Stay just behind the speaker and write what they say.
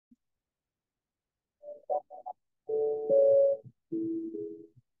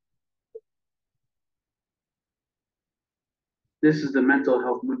This is the Mental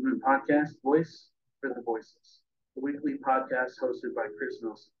Health Movement Podcast, Voice for the Voiceless, a weekly podcast hosted by Chris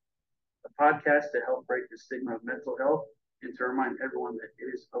Nelson, a podcast to help break the stigma of mental health and to remind everyone that it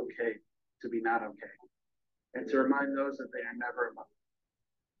is okay to be not okay, and to remind those that they are never alone.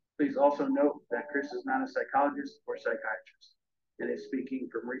 Please also note that Chris is not a psychologist or psychiatrist and is speaking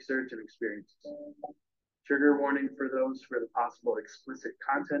from research and experiences. Trigger warning for those for the possible explicit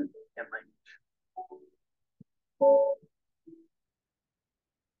content and language.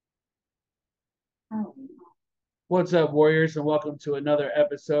 What's up, Warriors, and welcome to another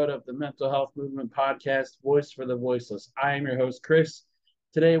episode of the Mental Health Movement Podcast, Voice for the Voiceless. I am your host, Chris.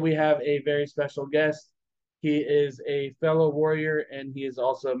 Today we have a very special guest. He is a fellow warrior, and he is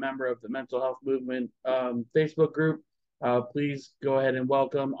also a member of the Mental Health Movement Facebook group. Please go ahead and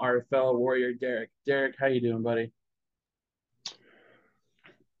welcome our fellow warrior, Derek. Derek, how you doing, buddy?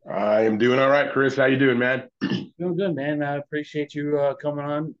 I am doing all right, Chris. How you doing, man? Doing good, man. I appreciate you coming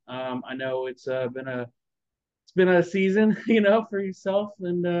on. I know it's been a season, for yourself,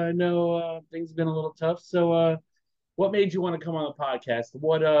 and I know things have been a little tough. So, what made you want to come on the podcast?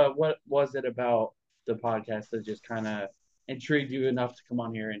 What was it about the podcast that just kind of intrigued you enough to come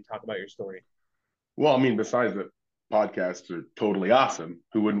on here and talk about your story? Well, I mean, besides that, podcasts are totally awesome.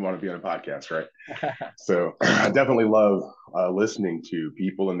 Who wouldn't want to be on a podcast, right? So I definitely love listening to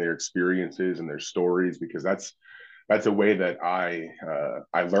people and their experiences and their stories, because that's a way that I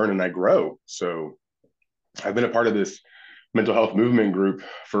learn and I grow. So I've been a part of this mental health movement group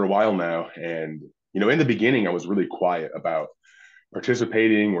for a while now, and in the beginning, I was really quiet about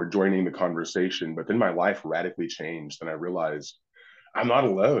participating or joining the conversation, but then my life radically changed, and I realized I'm not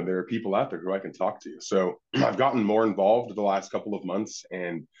alone. There are people out there who I can talk to. So I've gotten more involved the last couple of months,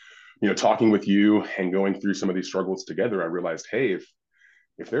 and talking with you and going through some of these struggles together, I realized, hey,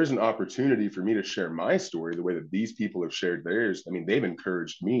 if there's an opportunity for me to share my story the way that these people have shared theirs, I mean, they've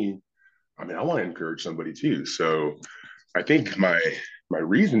encouraged me. I mean, I want to encourage somebody too. So I think my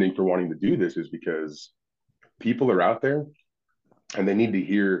reasoning for wanting to do this is because people are out there and they need to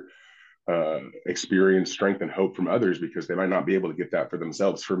hear experience, strength, and hope from others, because they might not be able to get that for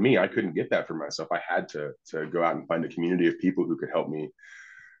themselves. For me, I couldn't get that for myself. I had to go out and find a community of people who could help me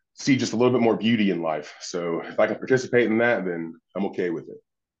see just a little bit more beauty in life. So if I can participate in that, then I'm okay with it.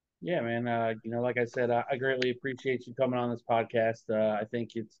 Yeah, man. Like I said, I greatly appreciate you coming on this podcast. I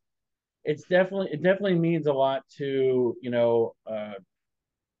think it definitely means a lot to a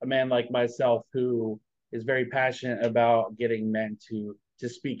man like myself who is very passionate about getting men to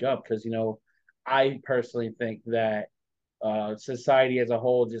speak up, because I personally think that society as a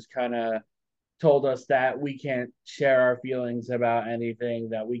whole just kind of told us that we can't share our feelings about anything,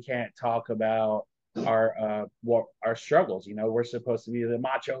 that we can't talk about our struggles. We're supposed to be the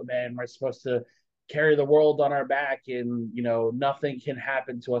macho men. We're supposed to carry the world on our back, and nothing can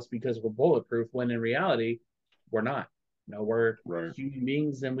happen to us because we're bulletproof. When in reality, we're not. We're Right. human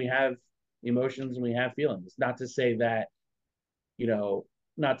beings, and we have emotions and we have feelings. Not to say that,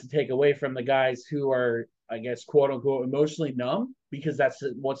 not to take away from the guys who are, I guess, quote unquote, emotionally numb, because that's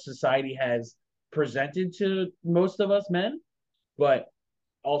what society has presented to most of us men, but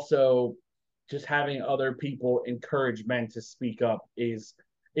also just having other people encourage men to speak up is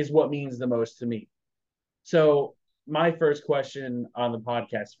what means the most to me. So my first question on the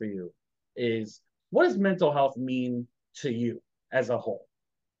podcast for you is, what does mental health mean to you as a whole?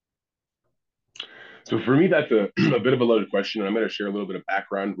 So for me, that's a bit of a loaded question. And I'm going to share a little bit of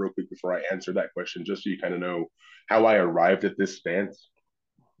background real quick before I answer that question, just so you kind of know how I arrived at this stance.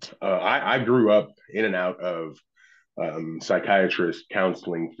 I grew up in and out of psychiatrist,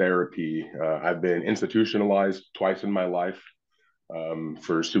 counseling, therapy. I've been institutionalized twice in my life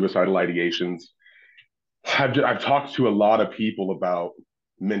for suicidal ideations. I've talked to a lot of people about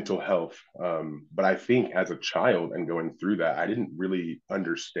mental health, but I think as a child and going through that, I didn't really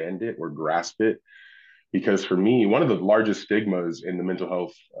understand it or grasp it, because for me, one of the largest stigmas in the mental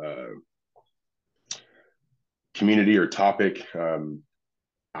health community or topic,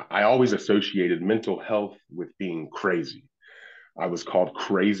 I always associated mental health with being crazy. I was called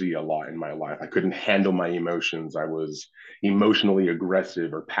crazy a lot in my life. I couldn't handle my emotions. I was emotionally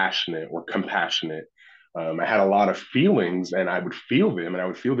aggressive or passionate or compassionate. I had a lot of feelings, and I would feel them, and I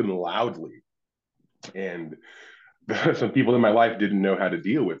would feel them loudly. And some people in my life didn't know how to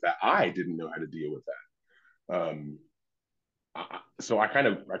deal with that. I didn't know how to deal with that. So I kind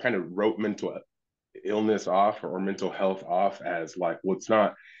of wrote mental illness off, or mental health off, as like, well, it's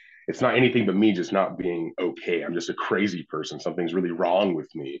not anything but me just not being okay. I'm just a crazy person. Something's really wrong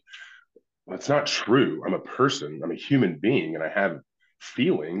with me. That's not true. I'm a person, I'm a human being, and I have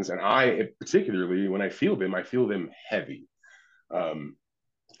feelings. And I, particularly when I feel them heavy. Um,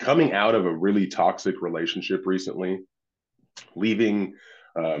 Coming out of a really toxic relationship recently, leaving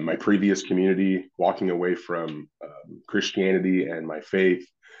my previous community, walking away from Christianity and my faith,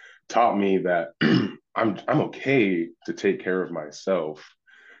 taught me that I'm okay to take care of myself.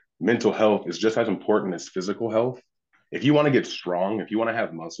 Mental health is just as important as physical health. If you want to get strong, if you want to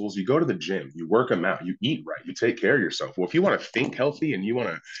have muscles, you go to the gym, you work them out, you eat right, you take care of yourself. Well, if you want to think healthy and you want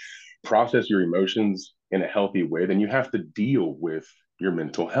to process your emotions in a healthy way, then you have to deal with your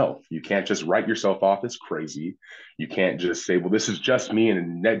mental health. You can't just write yourself off as crazy. You can't just say, well, this is just me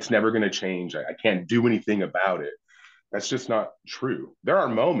and it's never going to change. I can't do anything about it. That's just not true. There are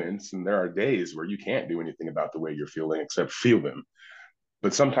moments and there are days where you can't do anything about the way you're feeling except feel them.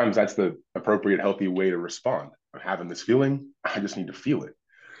 But sometimes that's the appropriate, healthy way to respond. I'm having this feeling. I just need to feel it.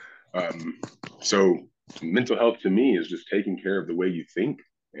 Um, so mental health to me is just taking care of the way you think,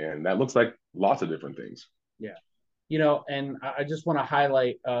 and that looks like lots of different things. Yeah. And I just want to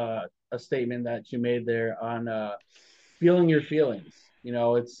highlight a statement that you made there on feeling your feelings.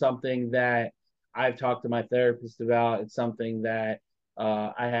 It's something that I've talked to my therapist about. It's something that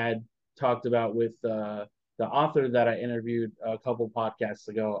I had talked about with the author that I interviewed a couple podcasts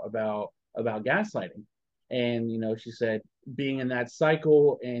ago about gaslighting. And she said being in that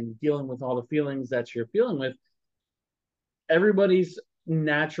cycle and dealing with all the feelings that you're feeling with, everybody's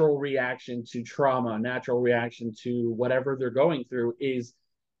natural reaction to trauma, natural reaction to whatever they're going through is,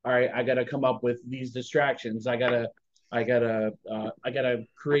 all right, I got to come up with these distractions. I gotta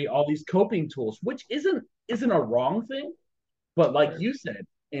create all these coping tools, which isn't a wrong thing, but like Right. you said,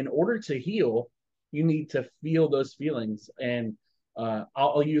 in order to heal, you need to feel those feelings. And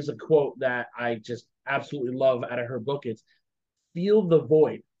I'll use a quote that I just absolutely love out of her book. It's feel the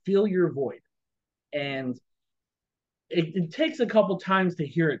void, feel your void, and it takes a couple times to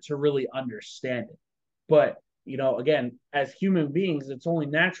hear it to really understand it. But again, as human beings, it's only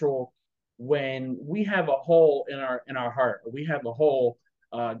natural when we have a hole in our heart, or we have a hole,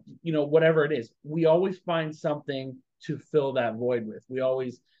 whatever it is. We always find something to fill that void with. We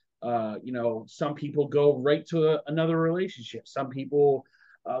always, some people go right to another relationship. Some people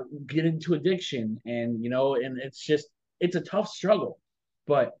get into addiction, and it's a tough struggle.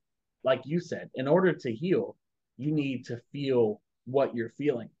 But like you said, in order to heal, you need to feel what you're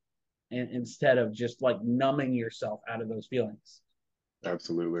feeling, and instead of just like numbing yourself out of those feelings.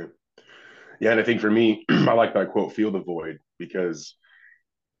 Absolutely. Yeah. And I think for me, I like that quote, feel the void, because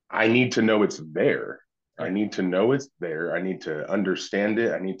I need to know it's there. I Yeah. need to know it's there. I need to understand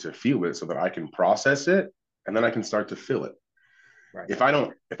it. I need to feel it so that I can process it, and then I can start to feel it. Right. If I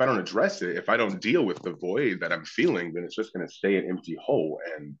don't address it, if I don't deal with the void that I'm feeling, then it's just going to stay an empty hole.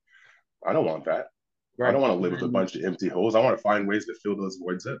 And I don't want that. I don't Right. want to live with a And bunch of empty holes. I want to find ways to fill those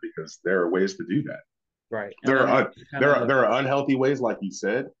voids up, because there are ways to do that. right. And There then are kind of there are unhealthy ways, like you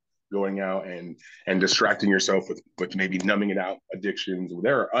said, going out and distracting yourself with maybe numbing it out addictions.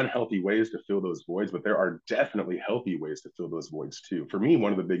 There are unhealthy ways to fill those voids, but there are definitely healthy ways to fill those voids too. For me,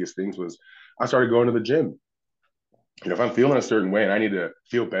 one of the biggest things was I started going to the gym. If I'm feeling a certain way and I need to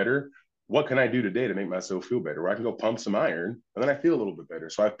feel better, what can I do today to make myself feel better? Where I can go pump some iron and then I feel a little bit better.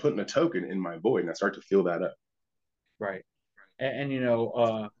 So I've put in a token in my void and I start to fill that up. right. And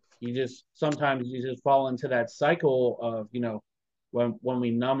you just sometimes you just fall into that cycle of when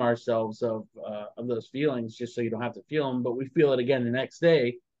we numb ourselves of those feelings just so you don't have to feel them, but we feel it again the next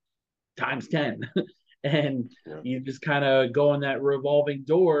day times 10. And Yeah, you just kind of go in that revolving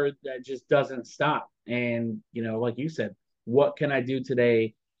door that just doesn't stop. And like you said, what can I do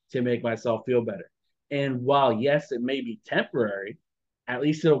today to make myself feel better? And while yes, it may be temporary, at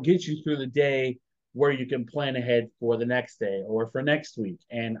least it'll get you through the day where you can plan ahead for the next day or for next week.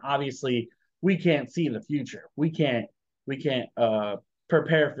 And obviously we can't see the future. We can't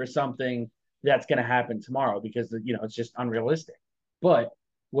prepare for something that's going to happen tomorrow, because it's just unrealistic. But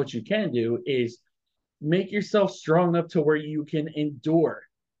what you can do is make yourself strong enough to where you can endure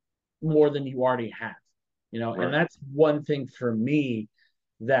more than you already have. And right. that's one thing for me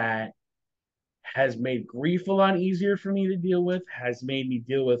that has made grief a lot easier for me to deal with, has made me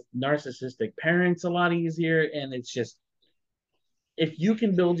deal with narcissistic parents a lot easier. And it's just, if you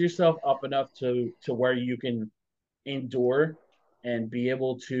can build yourself up enough to where you can endure and be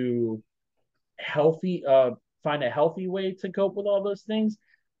able to healthy find a healthy way to cope with all those things,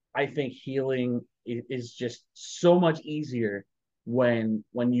 I think healing is just so much easier when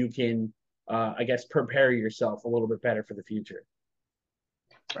you can, I guess, prepare yourself a little bit better for the future.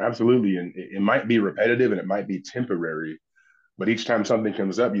 Absolutely. And it might be repetitive and it might be temporary, But each time something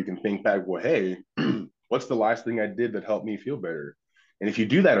comes up, you can think back, well, hey, what's the last thing I did that helped me feel better? And if you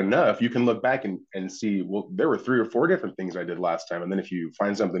do that enough, you can look back and see, well, there were 3 or 4 different things I did last time. And then if you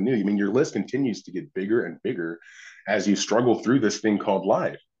find something new, I mean, your list continues to get bigger and bigger as you struggle through this thing called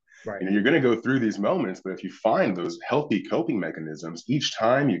life. Right. You know, you're going to go through these moments, but if you find those healthy coping mechanisms, each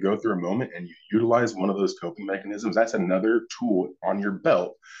time you go through a moment and you utilize one of those coping mechanisms, that's another tool on your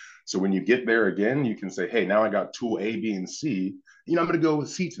belt. So when you get there again, you can say, hey, now I got tool A, B, and C. You know, I'm going to go with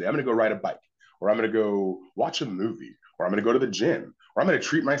C today. I'm going to go ride a bike, or I'm going to go watch a movie, or I'm going to go to the gym, or I'm going to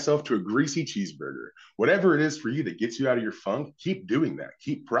treat myself to a greasy cheeseburger. Whatever it is for you that gets you out of your funk, keep doing that.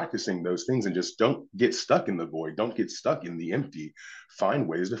 Keep practicing those things and just don't get stuck in the void. Don't get stuck in the empty. Find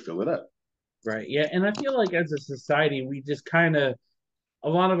ways to fill it up. Right. Yeah. And I feel like as a society, we just kind of, a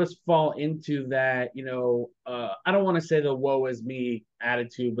lot of us fall into that, I don't want to say the woe is me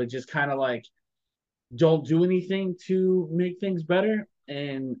attitude, but just kind of like don't do anything to make things better.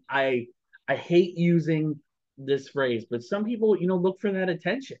 And I hate using this phrase, but some people, look for that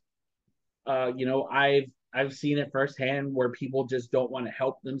attention. I've seen it firsthand where people just don't want to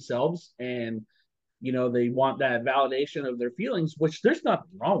help themselves, and they want that validation of their feelings, which there's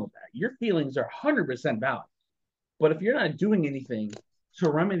nothing wrong with that. Your feelings are 100% valid. But if you're not doing anything to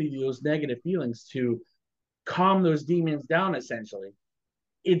remedy those negative feelings, to calm those demons down, essentially,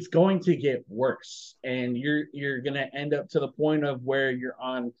 it's going to get worse, and you're going to end up to the point of where you're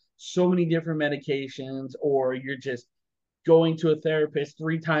on so many different medications, or you're just going to a therapist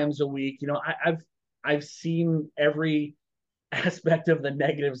 3 times a week. I've seen every aspect of the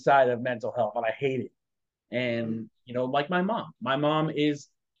negative side of mental health, and I hate it. And like my mom is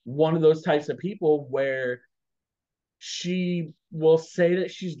one of those types of people where she will say that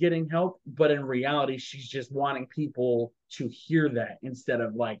she's getting help, but in reality, she's just wanting people to hear that instead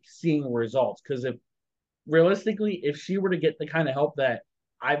of like seeing results. Because if realistically, if she were to get the kind of help that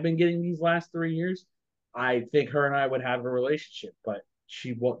I've been getting these last 3 years, I think her and I would have a relationship. But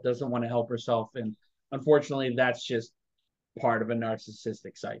she doesn't want to help herself, and unfortunately, that's just part of a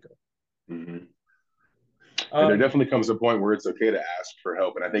narcissistic cycle. Mm-hmm. And there Um, definitely comes a point where it's okay to ask for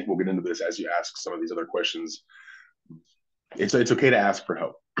help. And I think we'll get into this as you ask some of these other questions. It's okay to ask for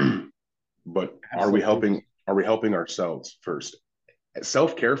help, but Absolutely. Are we helping ourselves first?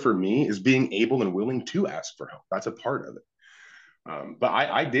 Self care for me is being able and willing to ask for help. That's a part of it. But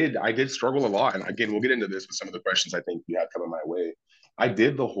I did struggle a lot, and again, we'll get into this with some of the questions I think you have coming my way. I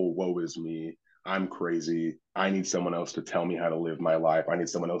did the whole "woe is me." I'm crazy. I need someone else to tell me how to live my life. I need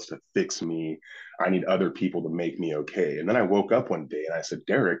someone else to fix me. I need other people to make me okay. And then I woke up one day and I said,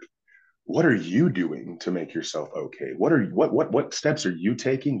 Derek, what are you doing to make yourself okay? What steps are you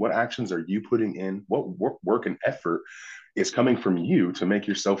taking? What actions are you putting in? What work and effort is coming from you to make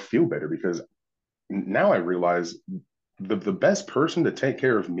yourself feel better? Because now I realize the best person to take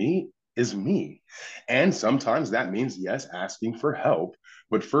care of me is me. And sometimes that means, yes, asking for help.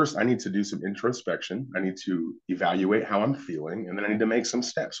 But first, I need to do some introspection. I need to evaluate how I'm feeling. And then I need to make some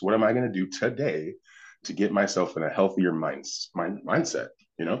steps. What am I going to do today to get myself in a healthier mindset?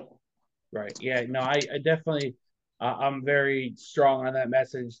 You know? Right. Yeah. No, I definitely, I'm very strong on that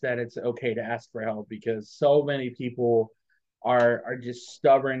message that it's okay to ask for help, because so many people are just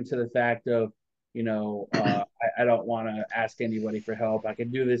stubborn to the fact of, I don't want to ask anybody for help. I can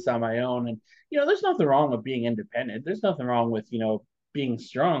do this on my own. And, there's nothing wrong with being independent. There's nothing wrong with, being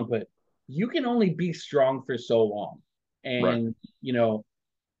strong, but you can only be strong for so long. Right. And,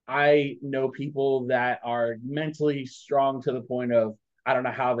 I know people that are mentally strong to the point of, I don't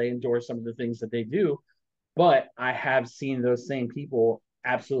know how they endure some of the things that they do, but I have seen those same people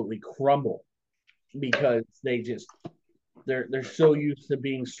absolutely crumble because they're so used to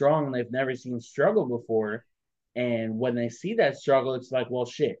being strong and they've never seen struggle before. And when they see that struggle, it's like, well,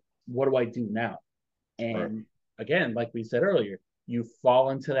 shit, what do I do now? Right. And again, like we said earlier, you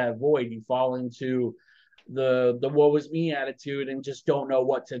fall into that void, you fall into the woe is me attitude and just don't know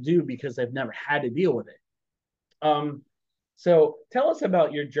what to do because they've never had to deal with it. Um, so tell us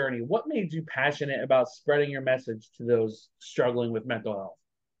about your journey. What made you passionate about spreading your message to those struggling with mental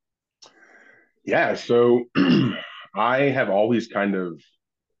health? Yeah. So I have always kind of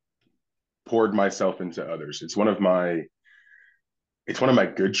poured myself into others. It's one of my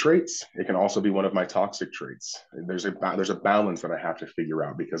good traits. It can also be one of my toxic traits. There's a balance that I have to figure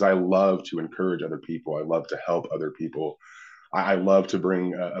out because I love to encourage other people. I love to help other people. I love to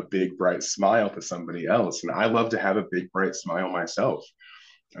bring a big bright smile to somebody else, and I love to have a big bright smile myself.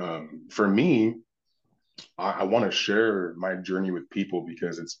 For me, I want to share my journey with people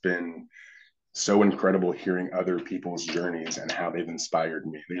because it's been so incredible hearing other people's journeys and how they've inspired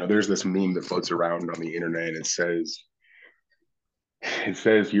me. You know, there's this meme that floats around on the internet and it says, It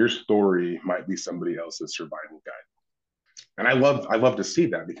says your story might be somebody else's survival guide. And I love to see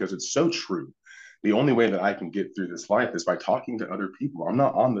that because it's so true. The only way that I can get through this life is by talking to other people. I'm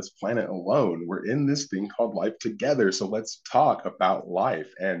not on this planet alone. We're in this thing called life together. So let's talk about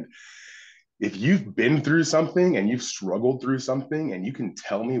life. And if you've been through something and you've struggled through something and you can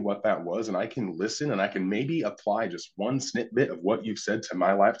tell me what that was and I can listen and I can maybe apply just one snippet of what you've said to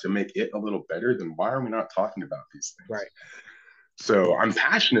my life to make it a little better, then why are we not talking about these things? Right. So I'm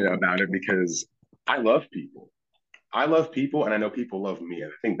passionate about it because I love people. I love people and I know people love me.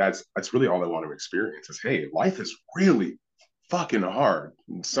 And I think that's really all I want to experience is, hey, life is really fucking hard.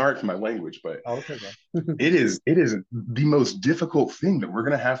 Sorry for my language, but Oh, it's okay. it is the most difficult thing that we're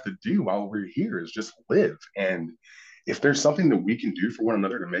gonna have to do while we're here is just live. And if there's something that we can do for one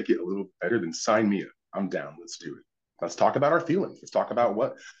another to make it a little better, then sign me up. I'm down. Let's do it. Let's talk about our feelings. Let's talk about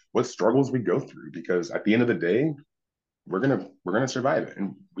what struggles we go through because at the end of the day, we're gonna survive it.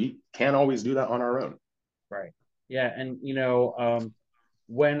 And we can't always do that on our own. Right. Yeah, and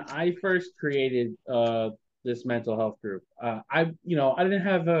when I first created this mental health group, I didn't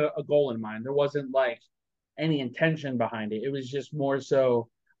have a goal in mind. There wasn't like any intention behind it. It was just more so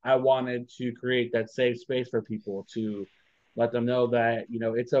I wanted to create that safe space for people to let them know that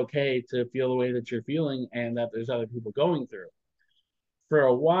it's okay to feel the way that you're feeling and that there's other people going through. For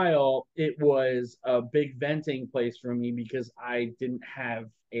a while, it was a big venting place for me because I didn't have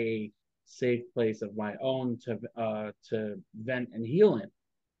a safe place of my own to vent and heal in.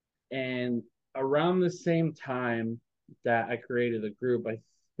 And around the same time that I created the group, I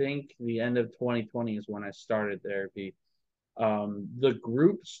think the end of 2020 is when I started therapy. The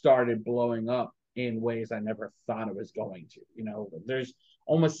group started blowing up in ways I never thought it was going to. There's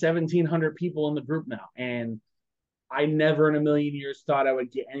almost 1,700 people in the group now, and I never in a million years thought I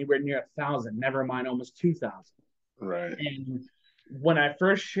would get anywhere near 1,000. Never mind, almost 2,000. Right. And when I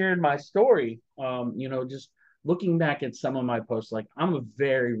first shared my story, just looking back at some of my posts, like I'm a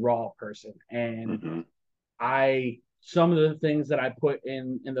very raw person, and Mm-hmm. some of the things that I put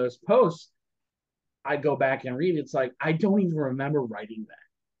in those posts, I go back and read. It's like I don't even remember writing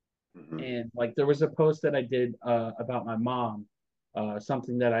that. Mm-hmm. And like there was a post that I did about my mom,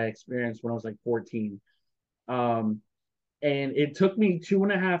 something that I experienced when I was like 14. Um, and it took me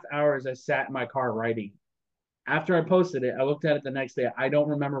 2.5 hours. I sat in my car writing. After I posted it, I looked at it the next day. I don't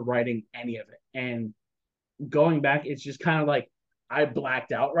remember writing any of it. And going back, it's just kind of like I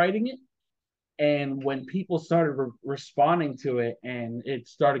blacked out writing it. And when people started responding to it and it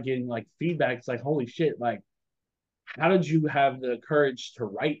started getting like feedback, it's like, holy shit, like, how did you have the courage to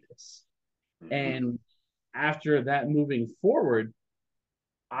write this? Mm-hmm. And after that, moving forward,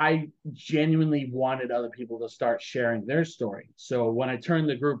 I genuinely wanted other people to start sharing their story. So when I turned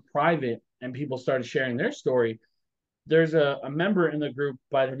the group private and people started sharing their story, there's a member in the group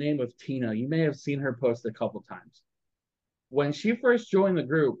by the name of Tina. You may have seen her post a couple times. When she first joined the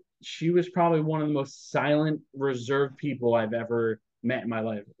group, she was probably one of the most silent, reserved people I've ever met in my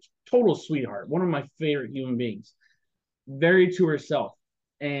life. Total sweetheart, one of my favorite human beings. Very to herself.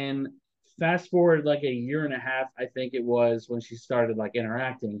 And fast forward like a year and a half, I think it was when she started like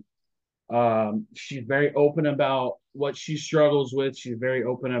interacting. She's very open about what she struggles with. She's very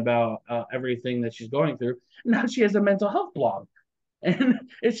open about everything that she's going through. Now she has a mental health blog, and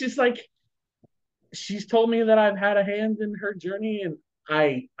it's just like she's told me that I've had a hand in her journey, and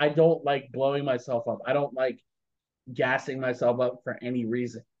I don't like blowing myself up. I don't like gassing myself up for any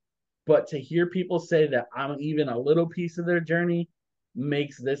reason. But to hear people say that I'm even a little piece of their journey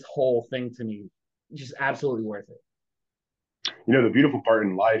makes this whole thing to me just absolutely worth it. The beautiful part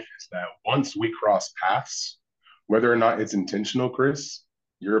in life is that once we cross paths, whether or not it's intentional, Chris,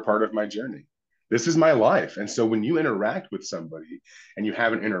 you're a part of my journey. This is my life. And so when you interact with somebody and you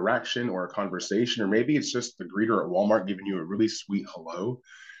have an interaction or a conversation, or maybe it's just the greeter at Walmart giving you a really sweet hello,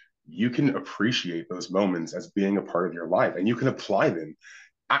 you can appreciate those moments as being a part of your life and you can apply them.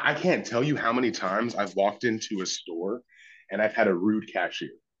 I can't tell you how many times I've walked into a store and I've had a rude cashier.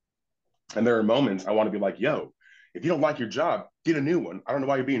 And there are moments I want to be like, yo, if you don't like your job, get a new one. I don't know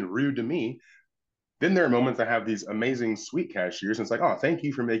why you're being rude to me. Then there are moments I have these amazing sweet cashiers, and it's like, oh, thank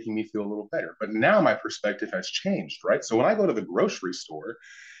you for making me feel a little better. But now my perspective has changed, right? So when I go to the grocery store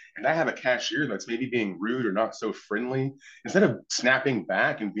and I have a cashier that's maybe being rude or not so friendly, instead of snapping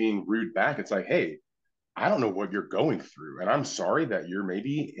back and being rude back, it's like, hey, I don't know what you're going through. And I'm sorry that you're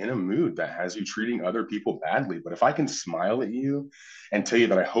maybe in a mood that has you treating other people badly. But if I can smile at you and tell you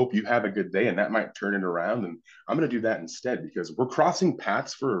that I hope you have a good day and that might turn it around, then I'm going to do that instead because we're crossing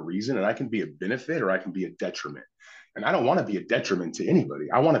paths for a reason and I can be a benefit or I can be a detriment. And I don't want to be a detriment to anybody.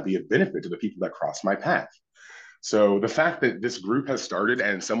 I want to be a benefit to the people that cross my path. So the fact that this group has started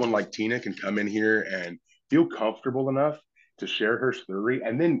and someone like Tina can come in here and feel comfortable enough to share her story,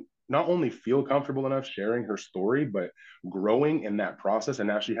 and then not only feel comfortable enough sharing her story, but growing in that process. And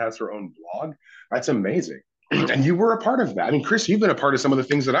now she has her own blog. That's amazing. And you were a part of that. I mean, Chris, you've been a part of some of the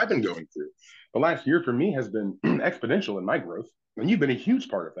things that I've been going through. The last year for me has been exponential in my growth, and you've been a huge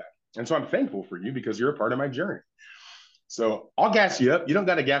part of that. And so I'm thankful for you because you're a part of my journey. So I'll gas you up. You don't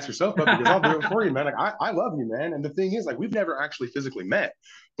got to gas yourself up because I'll do it for you, man. Like I love you, man. And the thing is, like, we've never actually physically met,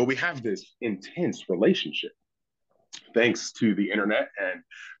 but we have this intense relationship thanks to the internet and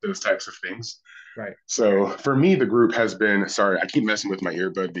those types of things. Right. So for me, the group has been, sorry, I keep messing with my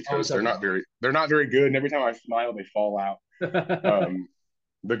earbud Oh, because it's okay. they're not very good. And every time I smile, they fall out.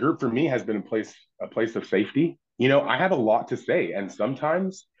 The group for me has been a place of safety. You know, I have a lot to say, and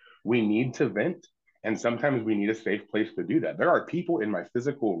sometimes we need to vent, and sometimes we need a safe place to do that. There are people in my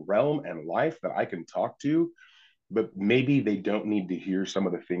physical realm and life that I can talk to, but maybe they don't need to hear some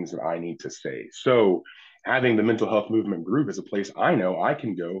of the things that I need to say. So having the mental health movement group is a place I know I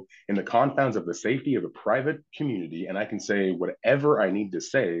can go in the confines of the safety of a private community, and I can say whatever I need to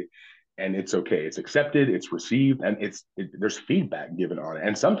say, and it's okay. It's accepted, it's received, and there's feedback given on it.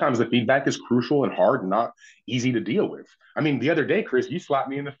 And sometimes the feedback is crucial and hard and not easy to deal with. I mean, the other day, Chris, you slapped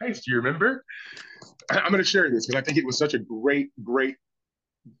me in the face. Do you remember? I'm going to share this because I think it was such a great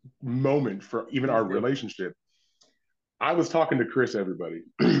moment for even Please our do. relationship. I was talking to Chris, everybody,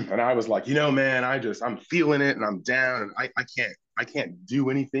 and I was like, you know, man, I'm feeling it and I'm down and I can't do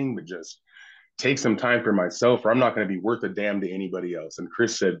anything but just take some time for myself or I'm not going to be worth a damn to anybody else. And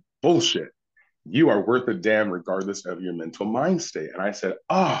Chris said, bullshit. You are worth a damn regardless of your mental mind state. And I said,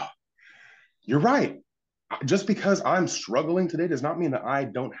 oh, you're right. Just because I'm struggling today does not mean that I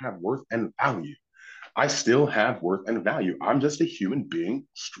don't have worth and value. I still have worth and value. I'm just a human being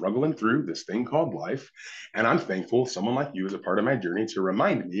struggling through this thing called life. And I'm thankful someone like you is a part of my journey to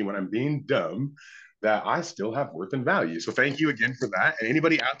remind me when I'm being dumb that I still have worth and value. So thank you again for that. And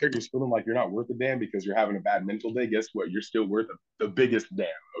anybody out there who's feeling like you're not worth a damn because you're having a bad mental day, guess what? You're still worth the biggest damn.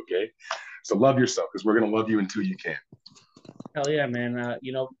 Okay. So love yourself because we're going to love you until you can. Hell yeah, man.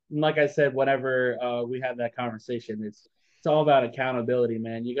 Like I said, whenever we had that conversation, it's all about accountability,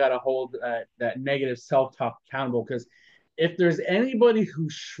 man. You got to hold that negative self talk accountable because if there's anybody who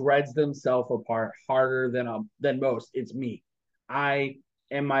shreds themselves apart harder than most, it's me. I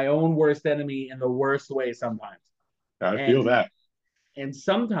am my own worst enemy in the worst way sometimes, I feel and that. and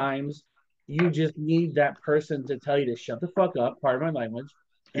sometimes you just need that person to tell you to shut the fuck up, pardon my language,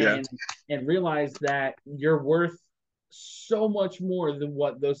 Yeah, and realize that you're worth so much more than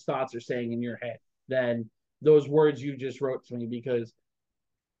what those thoughts are saying in your head, than those words you just wrote to me. Because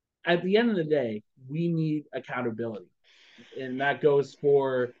at the end of the day, we need accountability. And that goes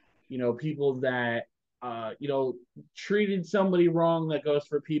for, people that, treated somebody wrong. That goes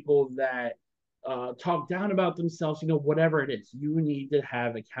for people that talk down about themselves, whatever it is. You need to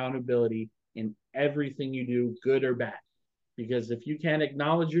have accountability in everything you do, good or bad. Because if you can't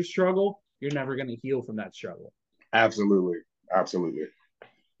acknowledge your struggle, you're never going to heal from that struggle. absolutely. Absolutely.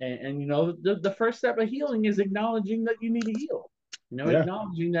 And the first step of healing is acknowledging that you need to heal. Yeah,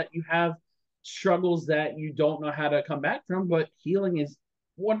 Acknowledging that you have struggles that you don't know how to come back from, but healing is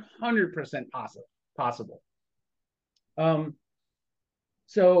 100% possible. Um,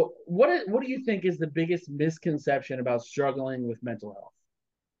 so what do you think is the biggest misconception about struggling with mental health?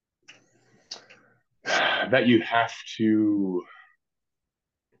 that you have to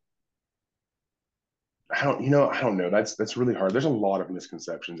I don't know. That's really hard. There's a lot of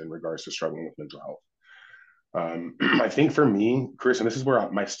misconceptions in regards to struggling with mental health. I think for me, Chris, and this is where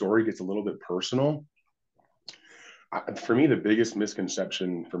my story gets a little bit personal. For me, the biggest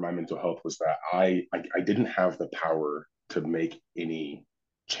misconception for my mental health was that I didn't have the power to make any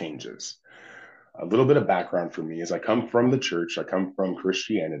changes. A little bit of background for me is I come from the church. I come from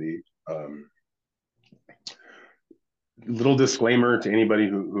Christianity. Little disclaimer to anybody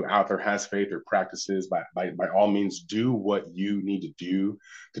who out there has faith or practices, by all means do what you need to do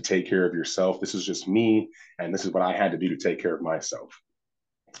to take care of yourself. This is just me, and this is what I had to do to take care of myself.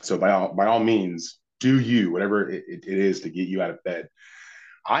 So by all means do you whatever it is to get you out of bed.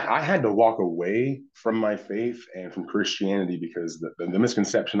 I had to walk away from my faith and from Christianity because the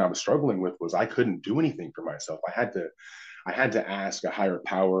misconception I was struggling with was I couldn't do anything for myself. I had to ask a higher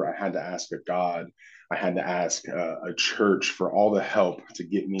power. I had to ask a God. I had to ask a church for all the help to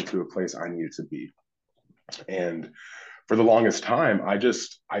get me to a place I needed to be. And for the longest time,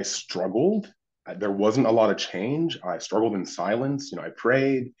 I struggled. There wasn't a lot of change. I struggled in silence. I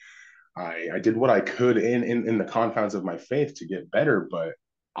prayed. I did what I could in the confines of my faith to get better, but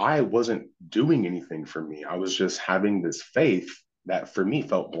I wasn't doing anything for me. I was just having this faith that for me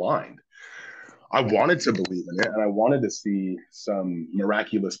felt blind. I wanted to believe in it and I wanted to see some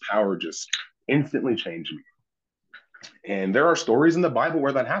miraculous power just instantly change me. And there are stories in the Bible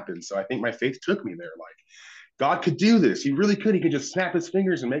where that happens. So I think my faith took me there. Like, God could do this. He really could. He could just snap his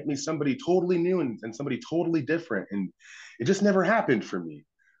fingers and make me somebody totally new and somebody totally different. And it just never happened for me.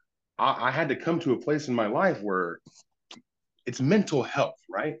 I had to come to a place in my life where it's mental health,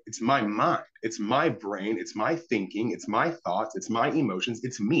 right? It's my mind, it's my brain, it's my thinking, it's my thoughts, it's my emotions,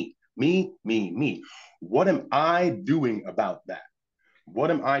 it's me, me, me, me. What am I doing about that?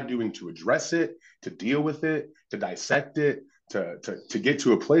 What am I doing to address it, to deal with it, to dissect it, to get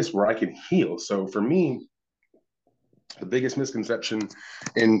to a place where I can heal? So for me, the biggest misconception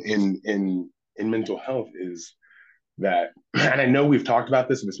in mental health is that, and I know we've talked about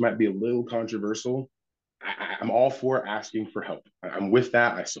this, and this might be a little controversial. I'm all for asking for help. I'm with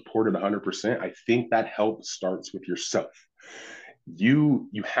that. I support it 100%. I think that help starts with yourself. You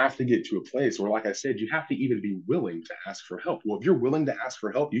have to get to a place where, like I said, you have to even be willing to ask for help. Well, if you're willing to ask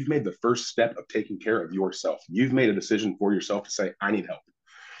for help, you've made the first step of taking care of yourself. You've made a decision for yourself to say, I need help.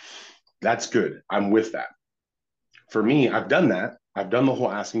 That's good. I'm with that. For me, I've done that. I've done the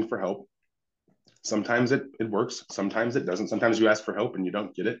whole asking for help. Sometimes it works. Sometimes it doesn't. Sometimes you ask for help and you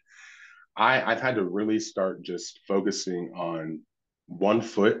don't get it. I've had to really start just focusing on one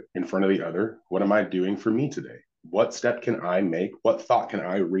foot in front of the other. What am I doing for me today? What step can I make? What thought can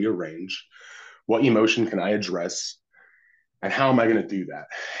I rearrange? What emotion can I address? And how am I going to do that?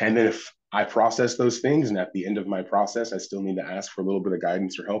 And then if I process those things and at the end of my process, I still need to ask for a little bit of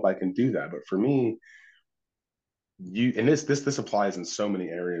guidance or help, I can do that. But for me, you and this applies in so many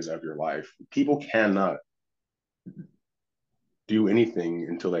areas of your life. People cannot do anything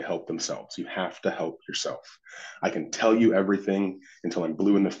until they help themselves. You have to help yourself. I can tell you everything until I'm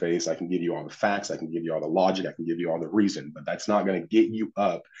blue in the face. I can give you all the facts. I can give you all the logic. I can give you all the reason, but that's not going to get you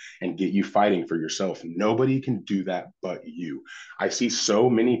up and get you fighting for yourself. Nobody can do that but you. I see so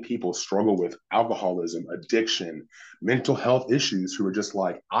many people struggle with alcoholism, addiction, mental health issues who are just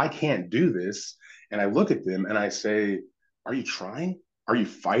like, I can't do this. And I look at them and I say, are you trying? Are you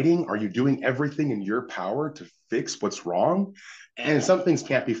fighting? Are you doing everything in your power to fix what's wrong? And some things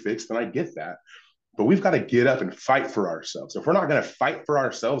can't be fixed, and I get that. But we've got to get up and fight for ourselves. If we're not going to fight for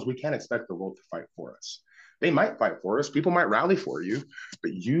ourselves, we can't expect the world to fight for us. They might fight for us, people might rally for you,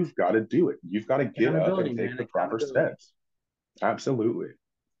 but you've got to do it. You've got to get up Accountability, and take man. the proper Accountability. steps. Absolutely.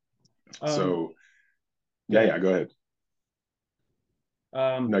 Um, So, Go yeah, ahead. yeah, go ahead.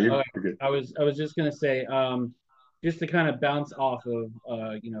 No, Okay. you're good. I was just gonna say, just to kind of bounce off of,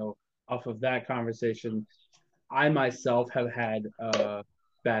 off of that conversation. I myself have had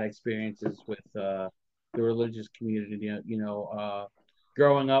bad experiences with the religious community.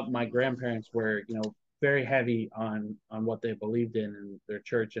 Growing up, my grandparents were, very heavy on what they believed in and their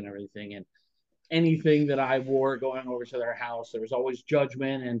church and everything. And anything that I wore going over to their house, there was always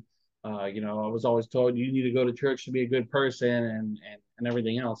judgment. And I was always told you need to go to church to be a good person and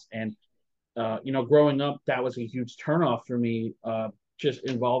everything else. And growing up, that was a huge turnoff for me. Just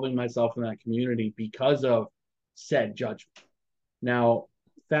involving myself in that community because of said judgment. Now,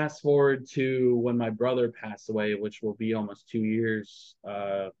 fast forward to when my brother passed away, which will be almost 2 years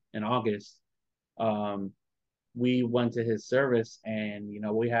in August. Um, we went to his service, and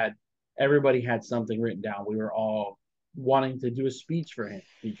we had everybody had something written down. We were all wanting to do a speech for him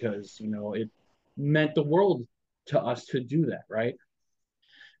because it meant the world to us to do that, right?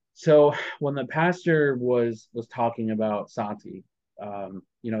 So when the pastor was talking about Santi,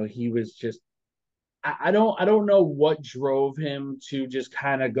 he was just I don't know what drove him to just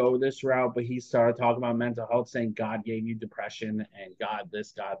kind of go this route, but he started talking about mental health, saying God gave you depression and God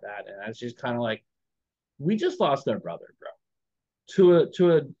this, God that, and that's just kind of like we just lost our brother, bro,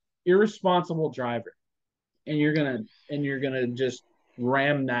 to a irresponsible driver, and you're gonna just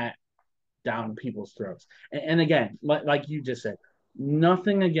ram that down people's throats. And again, like you just said,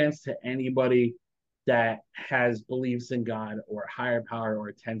 nothing against to anybody that has beliefs in God or higher power or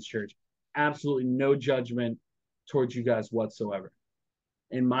attends church. Absolutely no judgment towards you guys whatsoever.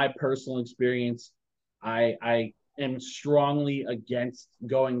 In my personal experience, I am strongly against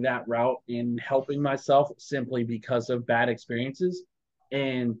going that route in helping myself simply because of bad experiences.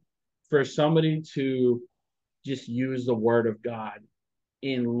 And for somebody to just use the word of God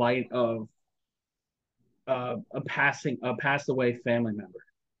in light of a passed away family member,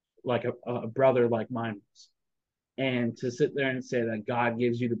 like a brother like mine was, and to sit there and say that God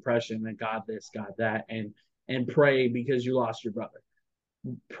gives you depression and God this, God that, and pray because you lost your brother.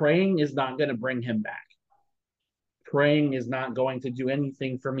 Praying is not going to bring him back. praying is not going to do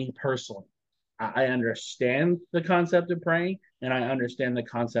anything for me personally. I understand the concept of praying and I understand the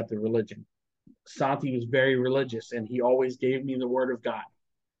concept of religion. Santi was very religious and he always gave me the word of God.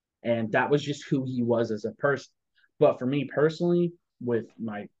 And that was just who he was as a person. But for me personally, with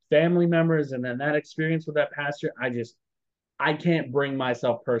my family members and then that experience with that pastor, I can't bring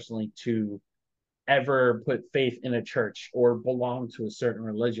myself personally to ever put faith in a church or belong to a certain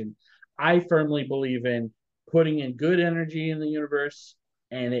religion. I firmly believe in putting in good energy in the universe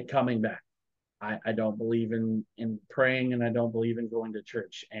and it coming back. I don't believe in praying and I don't believe in going to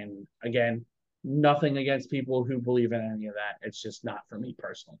church. And again, nothing against people who believe in any of that. It's just not for me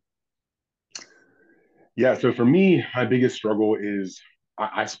personally. Yeah. So for me, my biggest struggle is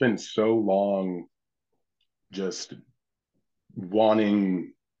I spent so long just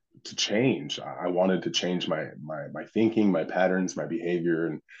wanting to change. I wanted to change my thinking, my patterns, my behavior,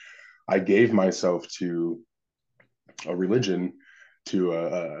 and I gave myself to a religion, to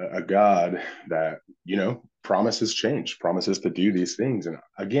a God that promises change, promises to do these things. And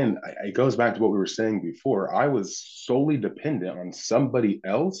again, it goes back to what we were saying before. I was solely dependent on somebody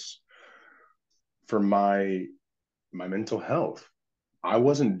else for my mental health. I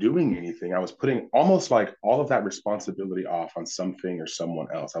wasn't doing anything. I was putting almost like all of that responsibility off on something or someone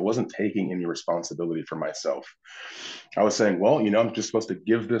else. I wasn't taking any responsibility for myself. I was saying, well, I'm just supposed to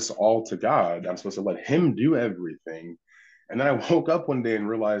give this all to God. I'm supposed to let Him do everything. And then I woke up one day and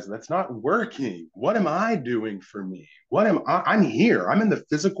realized that's not working. What am I doing for me? What am I? I'm here. I'm in the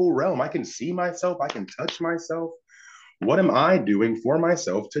physical realm. I can see myself. I can touch myself. What am I doing for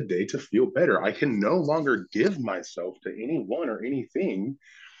myself today to feel better? I can no longer give myself to anyone or anything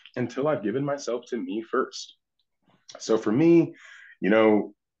until I've given myself to me first. So for me, you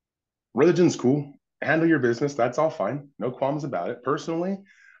know, religion's cool. Handle your business. That's all fine. No qualms about it. Personally,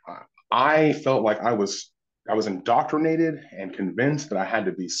 I felt like I was indoctrinated and convinced that I had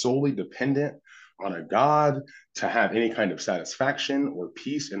to be solely dependent on a God to have any kind of satisfaction or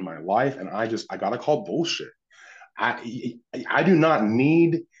peace in my life. And I got to call bullshit. I do not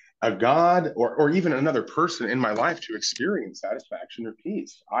need a God or even another person in my life to experience satisfaction or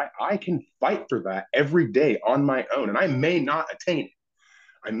peace. I can fight for that every day on my own, and I may not attain it.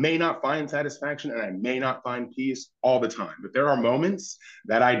 I may not find satisfaction and I may not find peace all the time, but there are moments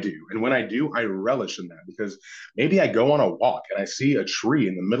that I do. And when I do, I relish in that because maybe I go on a walk and I see a tree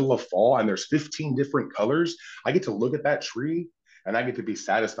in the middle of fall and there's 15 different colors. I get to look at that tree and I get to be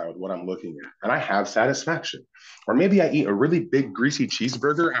satisfied with what I'm looking at. And I have satisfaction. Or maybe I eat a really big, greasy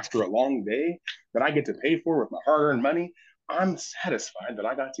cheeseburger after a long day that I get to pay for with my hard earned money. I'm satisfied that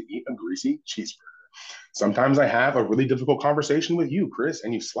I got to eat a greasy cheeseburger. Sometimes I have a really difficult conversation with you, Chris,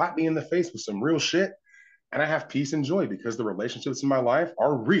 and you slap me in the face with some real shit. And I have peace and joy because the relationships in my life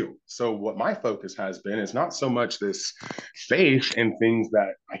are real. So, what my focus has been is not so much this faith in things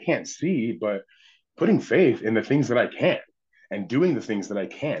that I can't see, but putting faith in the things that I can and doing the things that I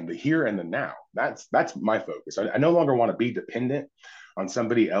can, the here and the now. That's my focus. I no longer want to be dependent on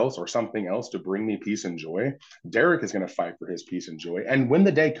somebody else or something else to bring me peace and joy. Derek is going to fight for his peace and joy. And when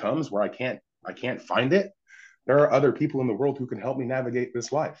the day comes where I can't find it, there are other people in the world who can help me navigate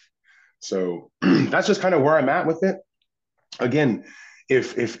this life. So that's just kind of where I'm at with it. Again,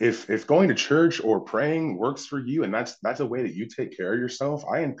 if going to church or praying works for you and that's a way that you take care of yourself,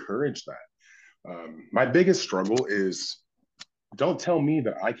 I encourage that. My biggest struggle is don't tell me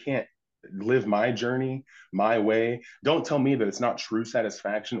that I can't live my journey my way. Don't tell me that it's not true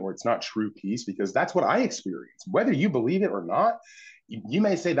satisfaction or it's not true peace because that's what I experience. Whether you believe it or not, you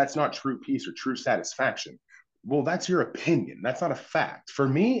may say that's not true peace or true satisfaction. Well, that's your opinion. That's not a fact. For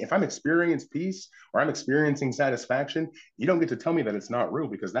me, if I'm experiencing peace or I'm experiencing satisfaction, you don't get to tell me that it's not real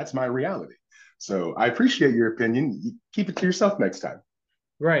because that's my reality. So I appreciate your opinion. You keep it to yourself next time.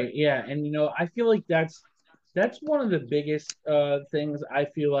 Right. Yeah. And I feel like that's one of the biggest things I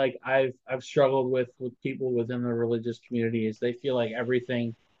feel like I've struggled with people within the religious community is they feel like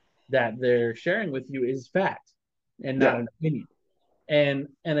everything that they're sharing with you is fact and not Yeah. an opinion. And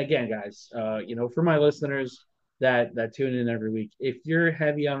again, guys, for my listeners that tune in every week, if you're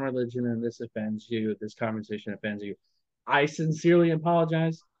heavy on religion and this offends you, this conversation offends you, I sincerely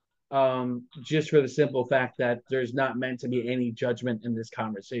apologize. Just for the simple fact that there's not meant to be any judgment in this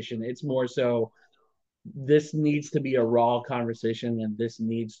conversation. It's more so this needs to be a raw conversation and this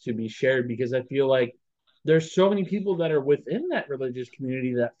needs to be shared because I feel like there's so many people that are within that religious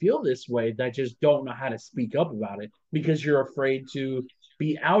community that feel this way that just don't know how to speak up about it because you're afraid to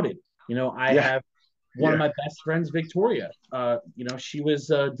be outed. I Yeah. have one of Yeah. my best friends, Victoria. She was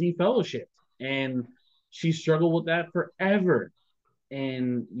defellowshipped and she struggled with that forever.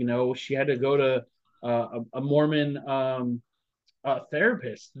 And she had to go to a Mormon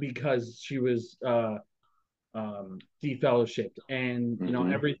therapist because she was defellowshipped, and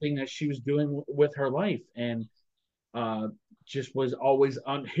Mm-hmm. everything that she was doing with her life, and uh, just was always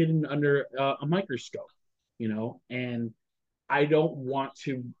hidden under a microscope, and I don't want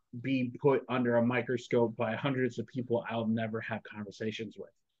to be put under a microscope by hundreds of people I'll never have conversations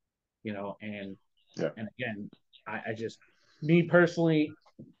with, and Yeah. again, I just, me personally,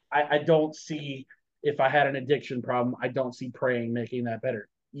 I don't see, if I had an addiction problem, I don't see praying making that better.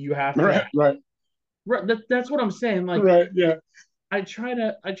 You have to, Right. Right. right, that's what I'm saying. Like, Right. Yeah. I try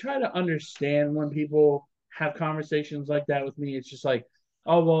to understand when people have conversations like that with me. It's just like,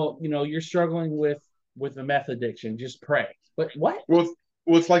 oh well, you're struggling with a meth addiction. Just pray. But what? Well,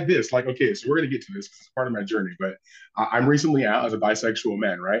 it's like this. Like, okay, so we're gonna get to this because it's part of my journey. But I'm recently out as a bisexual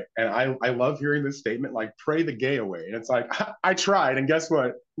man, right? And I love hearing this statement, like, pray the gay away. And it's like, I tried, and guess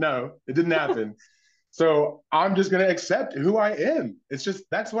what? No, it didn't happen. So I'm just going to accept who I am. It's just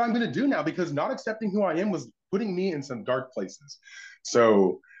that's what I'm going to do now because not accepting who I am was putting me in some dark places.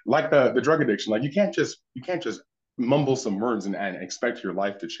 So like the drug addiction, like you can't just mumble some words and expect your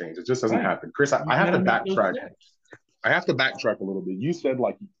life to change. It just doesn't Right. happen. Chris, I You have got to to make those backtrack. steps. I have to backtrack a little bit. You said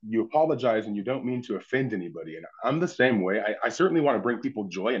like you apologize and you don't mean to offend anybody, and I'm the same way. I certainly want to bring people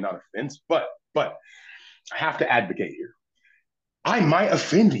joy and not offense, but I have to advocate here. I might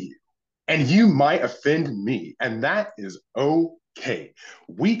offend you and you might offend me, and that is okay.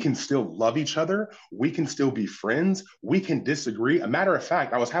 We can still love each other. We can still be friends. We can disagree. A matter of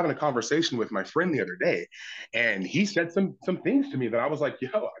fact, I was having a conversation with my friend the other day, and he said some things to me that I was like, "Yo,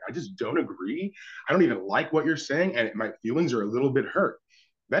 I just don't agree. I don't even like what you're saying, and my feelings are a little bit hurt."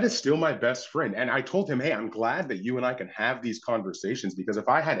 That is still my best friend. And I told him, hey, I'm glad that you and I can have these conversations because if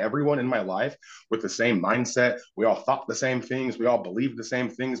I had everyone in my life with the same mindset, we all thought the same things, we all believed the same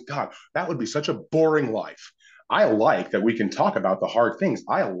things, God, that would be such a boring life. I like that we can talk about the hard things.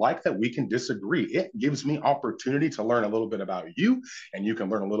 I like that we can disagree. It gives me opportunity to learn a little bit about you, and you can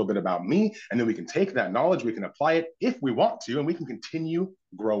learn a little bit about me. And then we can take that knowledge, we can apply it if we want to, and we can continue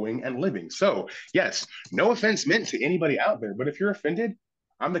growing and living. So, yes, no offense meant to anybody out there, but if you're offended,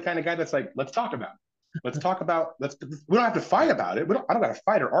 I'm the kind of guy that's like, let's talk about it. Let's talk about, we don't have to fight about it. I don't got to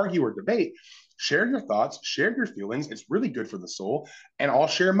fight or argue or debate. Share your thoughts, share your feelings. It's really good for the soul. And I'll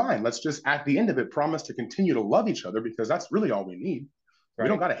share mine. Let's just, at the end of it, promise to continue to love each other because that's really all we need. We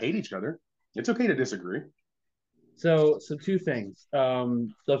don't Right. got to hate each other. It's okay to disagree. So two things.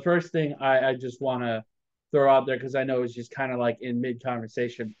 The first thing I just want to throw out there because I know it's just kind of like in mid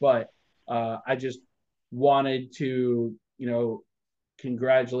conversation, but I just wanted to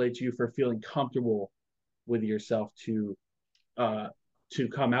congratulate you for feeling comfortable with yourself uh, to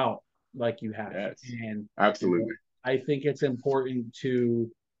come out like you have, Yes, and absolutely. I think it's important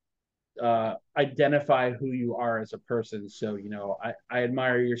to identify who you are as a person. So, I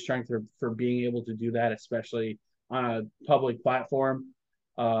admire your strength for being able to do that, especially on a public platform.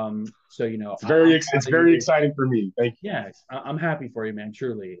 So, I'm It's proud of very you. exciting for me. Thank you. Yeah, I'm happy for you, man.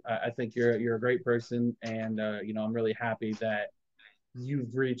 Truly, I think you're a great person, and I'm really happy that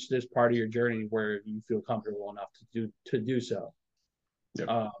you've reached this part of your journey where you feel comfortable enough to do so. Yep.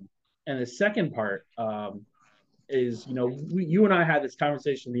 Um, and the second part, is you and I had this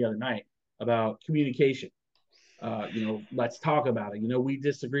conversation the other night about communication. Let's talk about it. We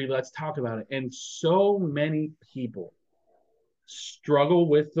disagree. Let's talk about it. And so many people struggle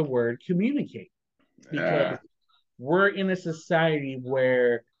with the word communicate because Uh, we're in a society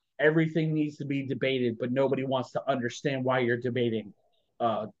where everything needs to be debated, but nobody wants to understand why you're debating.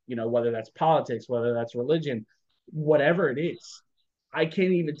 Whether that's politics, whether that's religion, whatever it is. I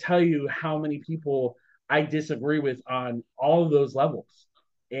can't even tell you how many people I disagree with on all of those levels.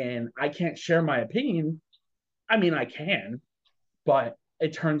 And I can't share my opinion. I mean, I can, but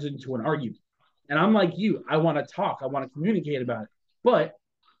it turns into an argument. And I'm like you, I want to talk, I want to communicate about it. But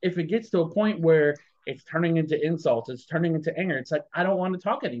if it gets to a point where it's turning into insults, it's turning into anger, it's like I don't want to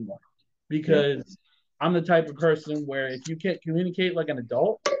talk anymore yeah. because I'm the type of person where if you can't communicate like an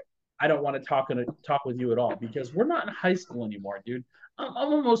adult, I don't want to talk with you at all because we're not in high school anymore, dude. I'm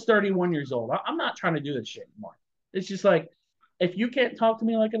almost 31 years old. I'm not trying to do this shit anymore. It's just like if you can't talk to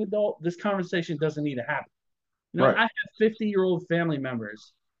me like an adult, this conversation doesn't need to happen. Right. I have 50-year-old family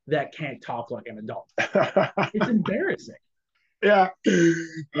members that can't talk like an adult. It's embarrassing. Yeah,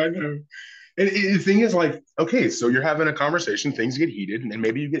 I know. And the thing is, like, okay, so you're having a conversation, things get heated, and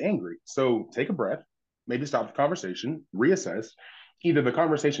maybe you get angry. So take a breath, maybe stop the conversation, reassess. Either the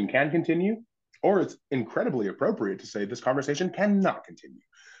conversation can continue, or it's incredibly appropriate to say this conversation cannot continue.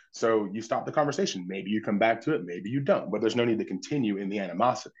 So you stop the conversation. Maybe you come back to it, maybe you don't, but there's no need to continue in the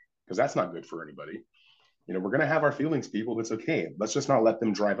animosity because that's not good for anybody. You know, we're going to have our feelings, people. It's okay. Let's just not let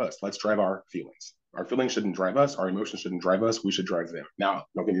them drive us. Let's drive our feelings. Our feelings shouldn't drive us. Our emotions shouldn't drive us. We should drive them. Now,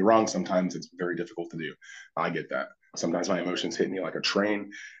 don't get me wrong. Sometimes it's very difficult to do. I get that. Sometimes my emotions hit me like a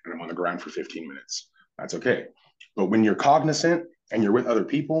train and I'm on the ground for 15 minutes. That's okay. But when you're cognizant and you're with other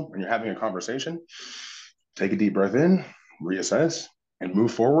people and you're having a conversation, take a deep breath in, reassess, and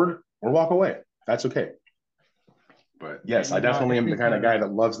move forward or walk away. That's okay. But yes, And I I definitely am the think kind of guy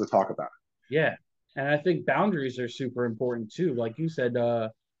that loves to talk about yeah, and I think boundaries are super important too. Like you said,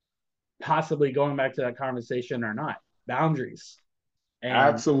 possibly going back to that conversation or not, boundaries. it. And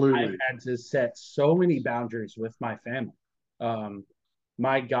I've Absolutely. had to set so many boundaries with my family. Um,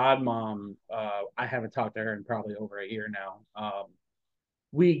 my godmom, I haven't talked to her in probably over a year now.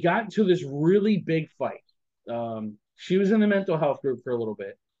 We got into this really big fight. She was in the mental health group for a little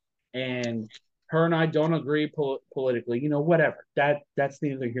bit, and her and I don't agree politically. You know, whatever. That's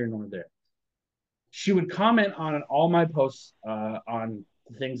neither here nor there. She would comment on all my posts on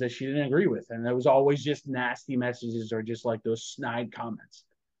things that she didn't agree with, and there was always just nasty messages or just like those snide comments.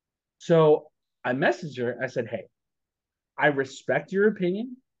 So I messaged her. I said, "Hey, I respect your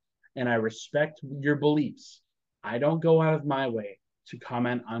opinion and I respect your beliefs. I don't go out of my way to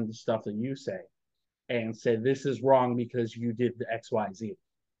comment on the stuff that you say and say this is wrong because you did the XYZ.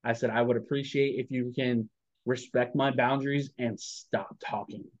 I said I would appreciate if you can respect my boundaries and stop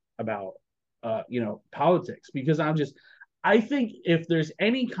talking about politics because I think if there's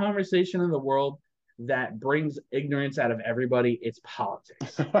any conversation in the world that brings ignorance out of everybody, it's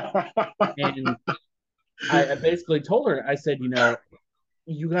politics. And I basically told her, I said, you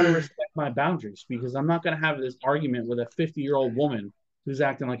got to respect my boundaries because I'm not going to have this argument with a 50-year-old woman who's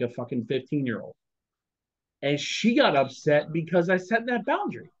acting like a fucking 15-year-old. And she got upset because I set that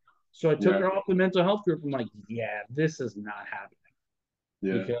boundary. So I took Yeah. her off the mental health group. I'm like, yeah, this is not happening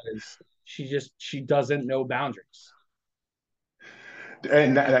Yeah. because she doesn't know boundaries.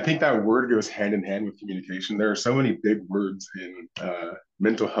 And I think that word goes hand in hand with communication. There are so many big words in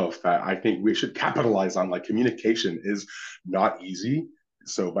mental health that I think we should capitalize on. Like communication is not easy.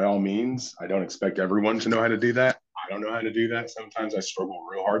 So by all means, I don't expect everyone to know how to do that. I don't know how to do that. Sometimes I struggle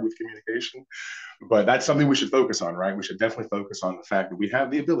real hard with communication, but that's something we should focus on, right? We should definitely focus on the fact that we have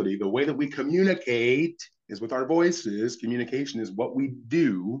the ability. The way that we communicate is with our voices. Communication is what we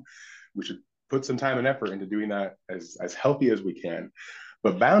do. We should put some time and effort into doing that as healthy as we can.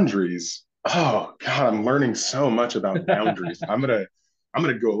 But boundaries, oh God, I'm learning so much about boundaries. I'm gonna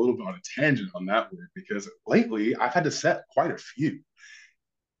go a little bit on a tangent on that word because lately I've had to set quite a few.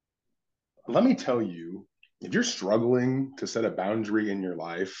 Let me tell you, if you're struggling to set a boundary in your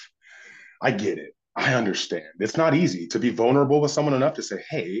life, I get it. I understand. It's not easy to be vulnerable with someone enough to say,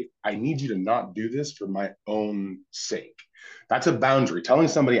 hey, I need you to not do this for my own sake. That's a boundary. Telling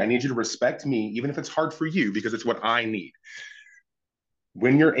somebody, I need you to respect me, even if it's hard for you, because it's what I need.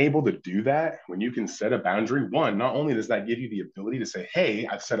 When you're able to do that, when you can set a boundary, one, not only does that give you the ability to say, hey,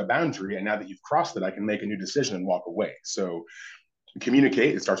 I've set a boundary, and now that you've crossed it, I can make a new decision and walk away. So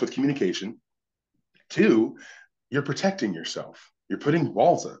communicate, it starts with communication. Two, you're protecting yourself. You're putting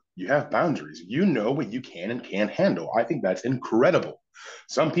walls up. You have boundaries. You know what you can and can't handle. I think that's incredible.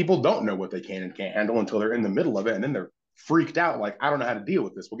 Some people don't know what they can and can't handle until they're in the middle of it and then they're freaked out like, I don't know how to deal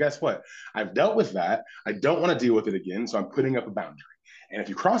with this. Well, guess what? I've dealt with that. I don't want to deal with it again. So I'm putting up a boundary. And if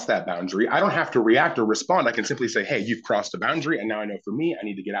you cross that boundary, I don't have to react or respond. I can simply say, hey, you've crossed a boundary. And now I know for me, I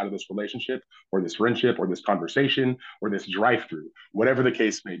need to get out of this relationship or this friendship or this conversation or this drive through, whatever the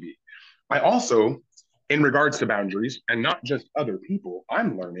case may be. I also, in regards to boundaries and not just other people,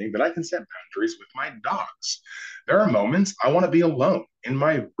 I'm learning that I can set boundaries with my dogs. There are moments I want to be alone in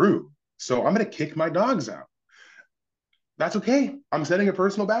my room. So I'm going to kick my dogs out. That's okay. I'm setting a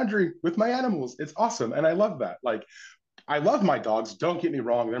personal boundary with my animals. It's awesome. And I love that. Like, I love my dogs. Don't get me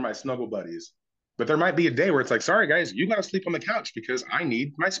wrong. They're my snuggle buddies. But there might be a day where it's like, sorry, guys, you got to sleep on the couch because I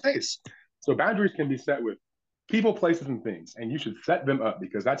need my space. So boundaries can be set with people, places, and things. And you should set them up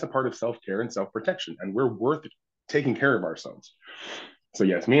because that's a part of self care and self protection. And we're worth taking care of ourselves. So,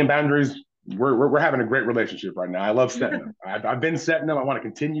 yes, me and boundaries, we're having a great relationship right now. I love setting them. I've been setting them. I want to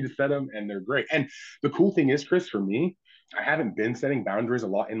continue to set them, and they're great. And the cool thing is, Chris, for me, I haven't been setting boundaries a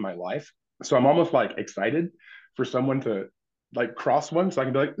lot in my life. So I'm almost like excited for someone to like cross one so I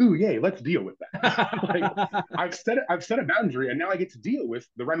can be like, ooh, yay, let's deal with that. Like I've set a boundary and now I get to deal with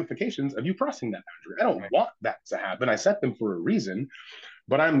the ramifications of you crossing that boundary. I don't want that to happen. I set them for a reason,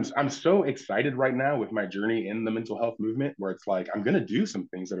 but I'm so excited right now with my journey in the mental health movement where it's like I'm going to do some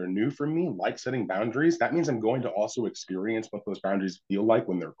things that are new for me, like setting boundaries. That means I'm going to also experience what those boundaries feel like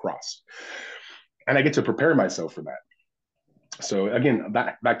when they're crossed. And I get to prepare myself for that. So again,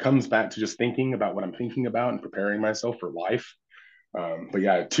 that comes back to just thinking about what I'm thinking about and preparing myself for life. But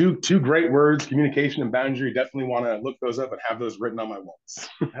yeah, two great words: communication and boundary. Definitely want to look those up and have those written on my walls.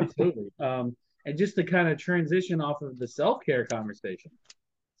 Absolutely. And just to kind of transition off of the self care conversation.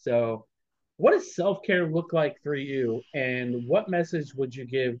 So, what does self care look like for you? And what message would you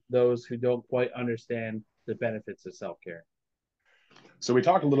give those who don't quite understand the benefits of self care? So we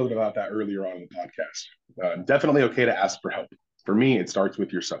talked a little bit about that earlier on in the podcast. Definitely okay to ask for help. For me, it starts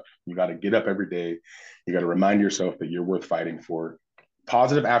with yourself. You got to get up every day. You got to remind yourself that you're worth fighting for.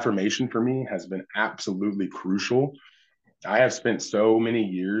 Positive affirmation for me has been absolutely crucial. I have spent so many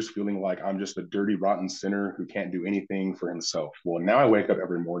years feeling like I'm just a dirty, rotten sinner who can't do anything for himself. Well, now I wake up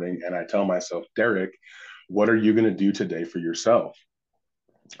every morning and I tell myself, Derek, what are you going to do today for yourself?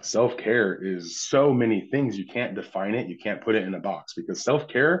 Self care is so many things. You can't define it. You can't put it in a box because self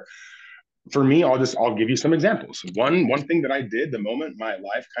care, for me, I'll give you some examples. One thing that I did the moment my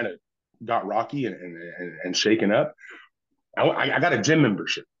life kind of got rocky and shaken up, I got a gym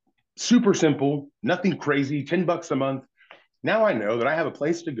membership. Super simple, nothing crazy, $10 a month. Now I know that I have a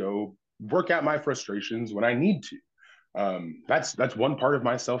place to go work out my frustrations when I need to. That's one part of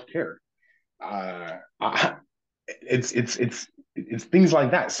my self care. I, it's things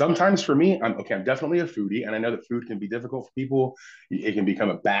like that. Sometimes for me, I'm definitely a foodie, and I know that food can be difficult for people. It can become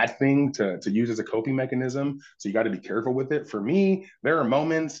a bad thing to use as a coping mechanism. So you got to be careful with it. For me, there are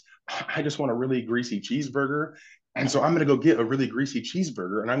moments I just want a really greasy cheeseburger. And so I'm going to go get a really greasy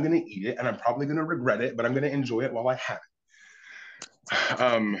cheeseburger and I'm going to eat it and I'm probably going to regret it, but I'm going to enjoy it while I have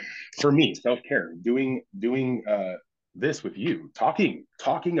it. For me, self care, doing this with you, talking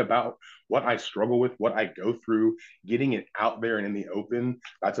about what I struggle with, what I go through, getting it out there and in the open.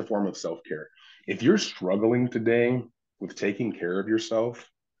 That's a form of self care. If you're struggling today with taking care of yourself,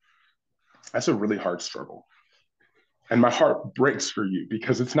 that's a really hard struggle. And my heart breaks for you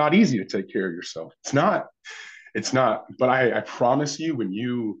because it's not easy to take care of yourself. It's not. But I promise you, when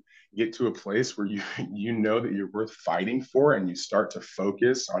you get to a place where you know that you're worth fighting for and you start to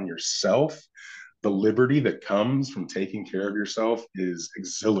focus on yourself, the liberty that comes from taking care of yourself is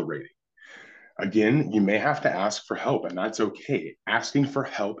exhilarating. Again, you may have to ask for help, and that's okay. Asking for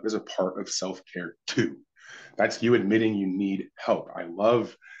help is a part of self-care too. That's you admitting you need help. I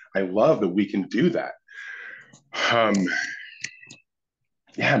love that we can do that. Um,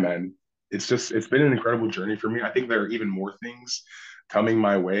 yeah, man, it's been an incredible journey for me. I think there are even more things coming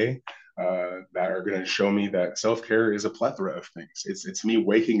my way that are going to show me that self care is a plethora of things. It's me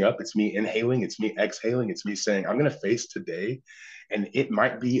waking up, it's me inhaling, it's me exhaling, it's me saying I'm going to face today, and it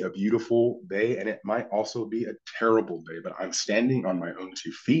might be a beautiful day, and it might also be a terrible day. But I'm standing on my own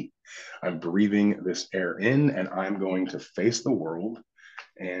 2 feet. I'm breathing this air in, and I'm going to face the world.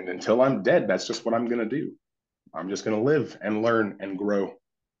 And until I'm dead, that's just what I'm going to do. I'm just going to live and learn and grow.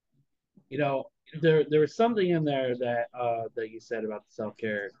 You know, there was something in there that you said about the self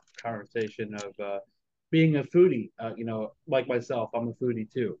care conversation of being a foodie. Like myself, I'm a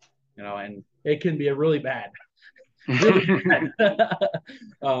foodie too. And it can be a really bad, really bad. I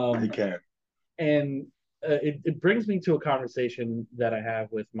um, can. and it brings me to a conversation that I have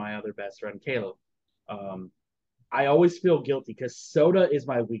with my other best friend Caleb. Um, I always feel guilty because soda is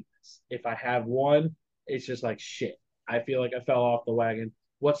my weakness. If I have one, it's just like shit. I feel like I fell off the wagon.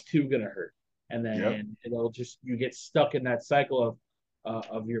 What's two gonna hurt? And Yep. then it'll just you get stuck in that cycle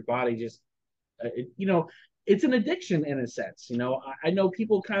of your body just it's an addiction in a sense. I know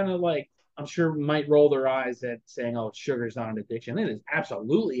people kind of like I'm sure might roll their eyes at saying, "Oh, sugar's not an addiction." It is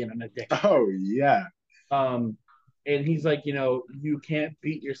absolutely an addiction. Oh yeah. Um, and he's like, you can't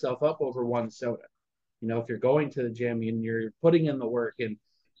beat yourself up over one soda. If you're going to the gym and you're putting in the work and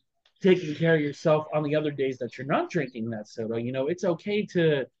taking care of yourself on the other days that you're not drinking that soda, it's okay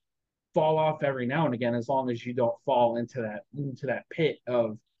to fall off every now and again as long as you don't fall into that pit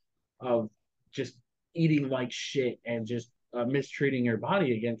of just eating like shit and just mistreating your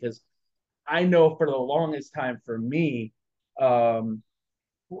body again. Because I know for the longest time for me, um,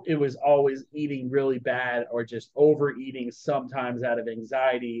 it was always eating really bad or just overeating sometimes out of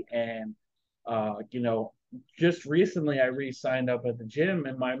anxiety. And uh you know just recently I re-signed up at the gym,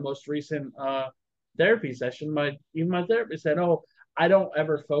 and my most recent therapy session, my therapist said, "Oh, I don't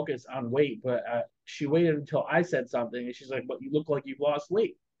ever focus on weight," but she waited until I said something and she's like, "But you look like you've lost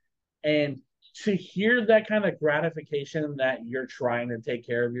weight." And to hear that kind of gratification that you're trying to take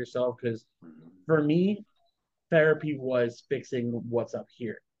care of yourself, because for me, therapy was fixing what's up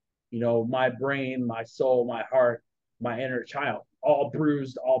here. My brain, my soul, my heart, my inner child, all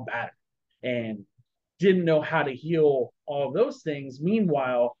bruised, all battered, and didn't know how to heal all those things.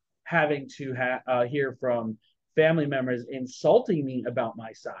 Meanwhile, having to hear from family members insulting me about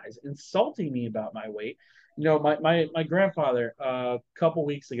my size, insulting me about my weight. You know, my grandfather, a couple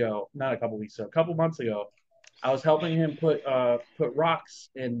weeks ago, not a couple weeks ago, a couple months ago, I was helping him put rocks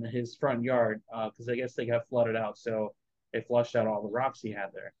in his front yard because I guess they got flooded out, so they flushed out all the rocks he had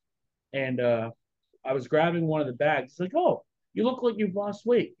there. And I was grabbing one of the bags. It's like, oh, you look like you've lost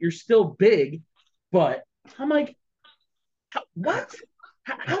weight. You're still big, but I'm like, what?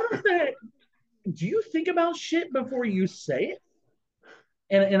 How does that? Do you think about shit before you say it?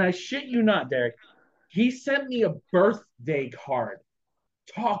 And I shit you not, Derek. He sent me a birthday card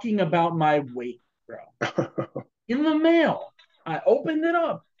talking about my weight, bro, in the mail. I opened it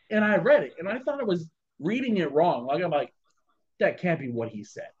up and I read it, and I thought I was reading it wrong. Like I'm like, that can't be what he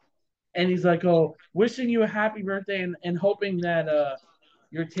said. And he's like, "Oh, wishing you a happy birthday and hoping that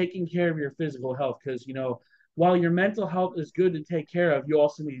you're taking care of your physical health because while your mental health is good to take care of, you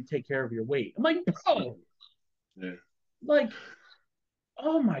also need to take care of your weight." I'm like, bro, Yeah. like,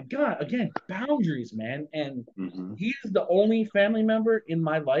 oh my god, again, boundaries, man. And Mm-hmm. he is the only family member in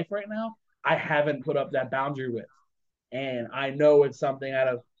my life right now I haven't put up that boundary with, and I know it's something out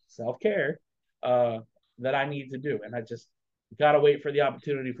of self care uh, that I need to do, and I just gotta wait for the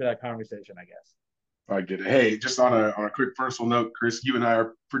opportunity for that conversation, I guess. I get it. Hey, just on a quick personal note, Chris, you and I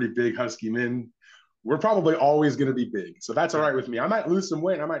are pretty big husky men. We're probably always going to be big, so that's all Yeah. right with me. I might lose some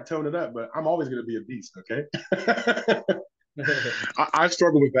weight, I might tone it up, but I'm always going to be a beast. Okay. I've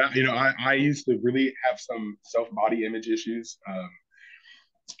struggled with that. I used to really have some self body image issues,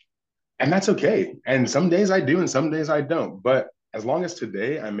 and that's okay. And some days I do, and some days I don't. But as long as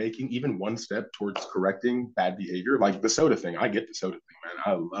today I'm making even one step towards correcting bad behavior, like the soda thing, I get the soda thing, man.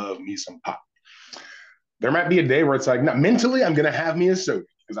 I love me some pop. There might be a day where it's like, no, mentally, I'm going to have me a soda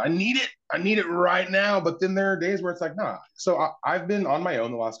because I need it. I need it right now. But then there are days where it's like, nah. So I've been on my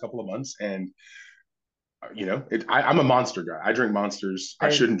own the last couple of months, and I'm a monster guy. I drink monsters. I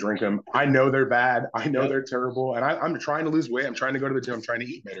Same. shouldn't drink them. I know they're bad. I know Yep. they're terrible, and I'm trying to lose weight. I'm trying to go to the gym. I'm trying to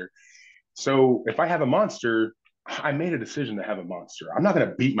eat better. So if I have a monster, I made a decision to have a monster. I'm not going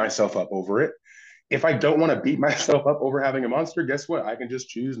to beat myself up over it. If I don't want to beat myself up over having a monster, guess what? I can just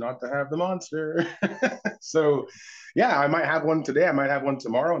choose not to have the monster. So, yeah, I might have one today. I might have one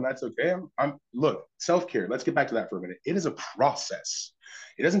tomorrow, and that's okay. I'm look, self care. Let's get back to that for a minute. It is a process.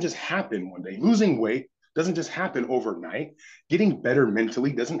 It doesn't just happen one day. Losing weight doesn't just happen overnight. Getting better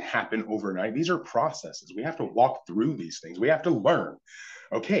mentally doesn't happen overnight. These are processes. We have to walk through these things. We have to learn.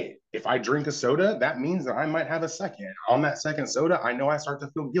 Okay, if I drink a soda, that means that I might have a second. On that second soda, I know I start to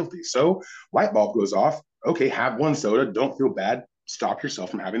feel guilty. So light bulb goes off. Okay, have one soda. Don't feel bad. Stop yourself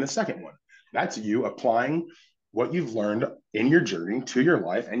from having the second one. That's you applying what you've learned in your journey to your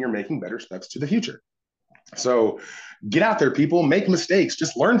life, and you're making better steps to the future. So get out there, people. Make mistakes.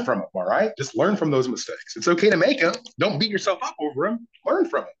 Just learn from them. All right. Just learn from those mistakes. It's okay to make them. Don't beat yourself up over them. Learn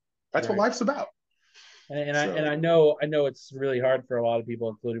from them. That's what Right. life's about. And I So, know it's really hard for a lot of people,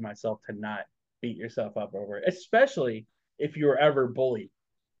 including myself, to not beat yourself up over it, especially if you were ever bullied.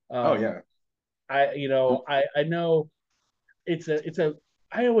 oh, Um, yeah. I know it's a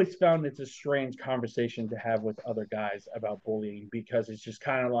I always found it's a strange conversation to have with other guys about bullying because it's just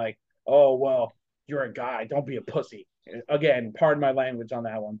kind of like, oh well, you're a guy, don't be a pussy. Again, pardon my language on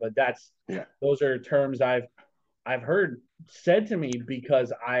that one, but Yeah. those are terms I've heard said to me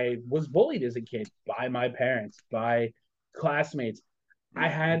because I was bullied as a kid by my parents, by classmates. I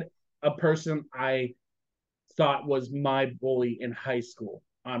Mm-hmm. had a person I thought was my bully in high school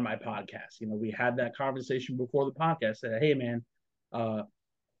on my podcast. We had that conversation before the podcast. Said, "Hey, man, uh,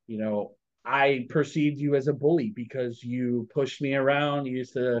 you know, I perceived you as a bully because you pushed me around. You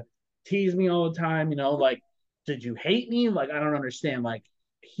used to tease me all the time. Like, did you hate me? Like, I don't understand. Like,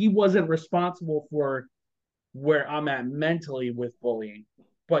 he wasn't responsible for where I'm at mentally with bullying,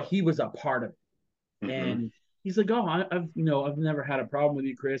 but he was a part of it. Mm-hmm. And he's like, "Oh, I've never had a problem with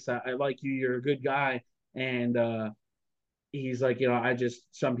you, Chris. I like you. You're a good guy." And he's like, I just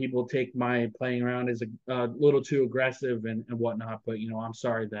some people take my playing around as a little too aggressive and whatnot, but I'm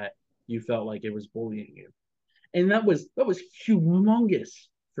sorry that you felt like it was bullying you. And that was humongous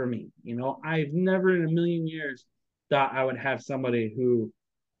for me. I've never in a million years thought I would have somebody who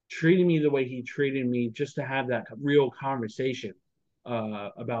treated me the way he treated me just to have that real conversation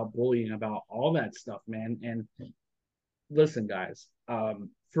about bullying, about all that stuff, man. And listen, guys,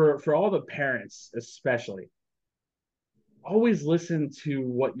 for all the parents especially, always listen to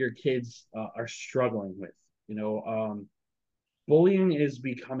what your kids are struggling with. Bullying is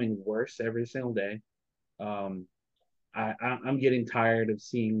becoming worse every single day. Um, I'm getting tired of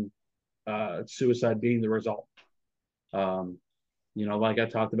seeing suicide being the result. Um, Like I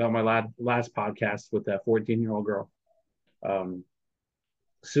talked about my last podcast with that 14-year-old girl. Um,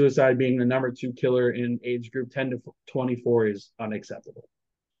 Suicide being the number two killer in age group 10 to 24 is unacceptable.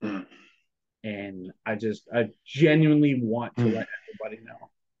 Mm. And I genuinely want to Mm. let everybody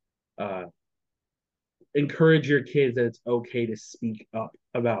know. Encourage your kids that it's okay to speak up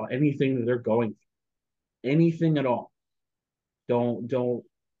about anything that they're going through, anything at all. Don't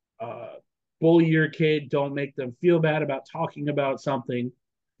uh, bully your kid. Don't make them feel bad about talking about something.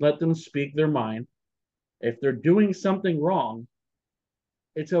 Let them speak their mind. If they're doing something wrong,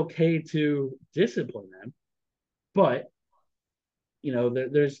 it's okay to discipline them, but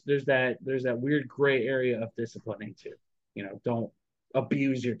there's that weird gray area of disciplining too. Don't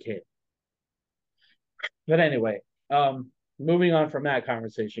abuse your kid. But anyway, moving on from that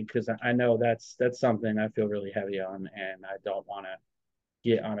conversation, because I know that's something I feel really heavy on, and I don't want to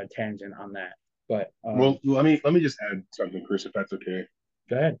get on a tangent on that. But Well, let me just add something, Chris, if that's okay.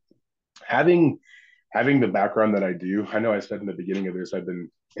 go ahead. Having having the background that I do, I know I said in the beginning of this, I've been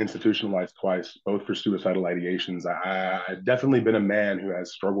institutionalized twice, both for suicidal ideations. I've definitely been a man who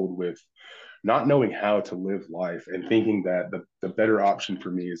has struggled with not knowing how to live life and thinking that the better option for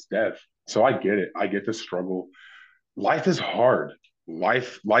me is death. So I get it. I get the struggle. Life is hard.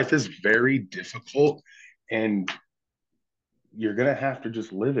 Life is very difficult, and you're gonna have to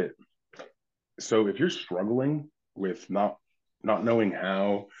just live it. So if you're struggling with not knowing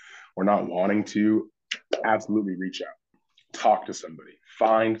how or not wanting to, absolutely reach out, talk to somebody,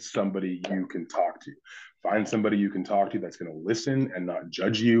 find somebody you can talk to. Find somebody you can talk to that's going to listen and not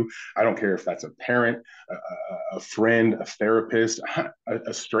judge you. I don't care if that's a parent, a friend, a therapist,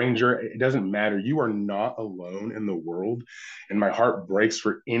 a stranger. It doesn't matter. You are not alone in the world. And my heart breaks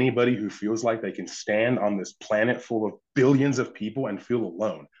for anybody who feels like they can stand on this planet full of billions of people and feel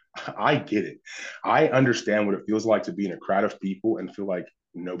alone. I get it. I understand what it feels like to be in a crowd of people and feel like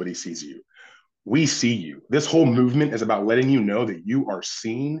nobody sees you. We see you. This whole movement is about letting you know that you are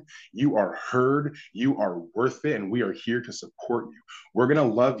seen, you are heard, you are worth it, and we are here to support you. We're going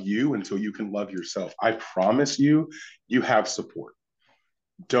to love you until you can love yourself. I promise you, you have support.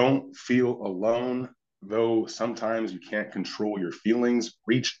 Don't feel alone. Though sometimes you can't control your feelings,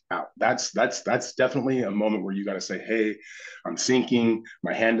 reach out. That's definitely a moment where you got to say, "Hey, I'm sinking.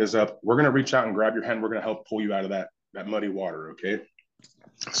 My hand is up. We're gonna reach out and grab your hand. We're gonna help pull you out of that muddy water." Okay.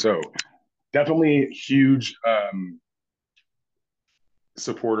 So definitely huge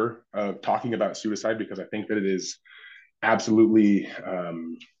supporter of talking about suicide because I think that it is absolutely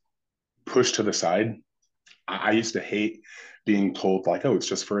pushed to the side. I used to hate being told like, "Oh, it's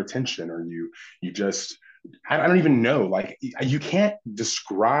just for attention," or you just I don't even know. Like you can't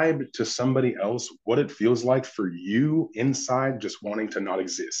describe to somebody else what it feels like for you inside just wanting to not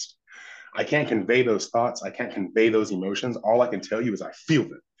exist. I can't convey those thoughts. I can't convey those emotions. All I can tell you is I feel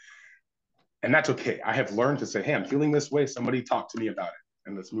them. And that's okay. I have learned to say, hey, I'm feeling this way. Somebody talk to me about it.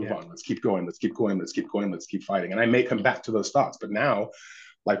 And let's move Yeah, on. Let's keep going. Let's keep going. Let's keep going. Let's keep fighting. And I may come back to those thoughts. But now,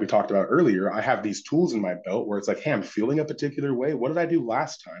 like we talked about earlier, I have these tools in my belt where it's like, hey, I'm feeling a particular way. What did I do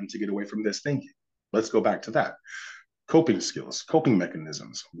last time to get away from this thinking? Let's go back to that. Coping skills, coping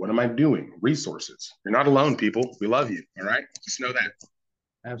mechanisms. What am I doing? Resources. You're not alone, people. We love you. All right. Just know that.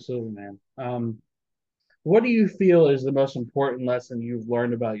 absolutely, man. What do you feel is the most important lesson you've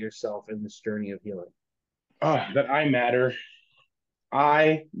learned about yourself in this journey of healing? Oh, that I matter.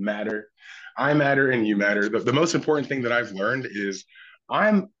 I matter. I matter and you matter. The most important thing that I've learned is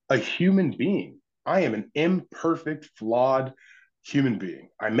I'm a human being. I am an imperfect, flawed human being.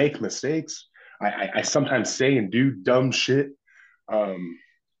 I make mistakes. I sometimes say and do dumb shit. Um,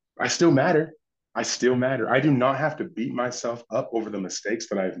 I still matter. I still matter. I do not have to beat myself up over the mistakes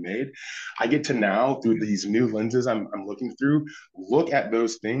that I've made. I get to now, through these new lenses I'm looking through, look at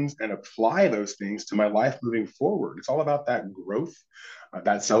those things and apply those things to my life moving forward. It's all about that growth,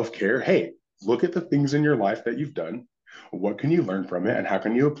 that self care. Hey, look at the things in your life that you've done. What can you learn from it? And how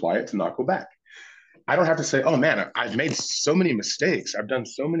can you apply it to not go back? I don't have to say, oh man, I've made so many mistakes. I've done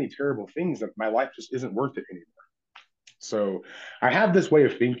so many terrible things that my life just isn't worth it anymore. So I have this way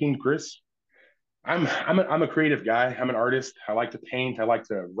of thinking, Chris. I'm a creative guy. I'm an artist. I like to paint. I like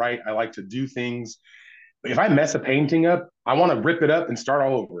to write. I like to do things. If I mess a painting up, I want to rip it up and start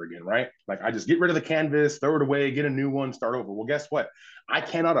all over again, right? Like I just get rid of the canvas, throw it away, get a new one, start over. Well, guess what? I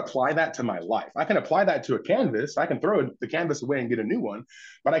cannot apply that to my life. I can apply that to a canvas. I can throw the canvas away and get a new one,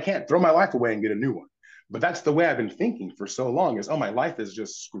 but I can't throw my life away and get a new one. But that's the way I've been thinking for so long is, oh, my life is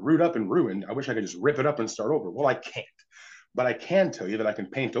just screwed up and ruined. I wish I could just rip it up and start over. Well, I can't. But I can tell you that I can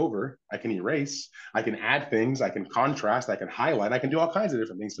paint over, I can erase, I can add things, I can contrast, I can highlight, I can do all kinds of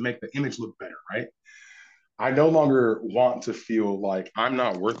different things to make the image look better, right? I no longer want to feel like I'm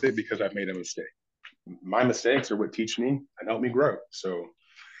not worth it because I've made a mistake. My mistakes are what teach me and help me grow. So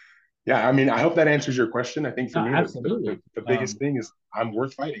yeah, I mean, I hope that answers your question. I think for No, me, absolutely. the biggest thing is I'm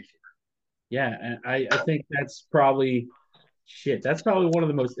worth fighting for. Yeah, and I think that's probably shit. That's probably one of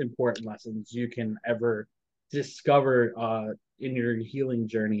the most important lessons you can ever discover in your healing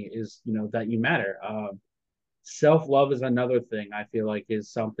journey is, that you matter. Self-love is another thing I feel like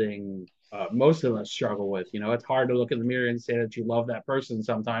is something most of us struggle with. It's hard to look in the mirror and say that you love that person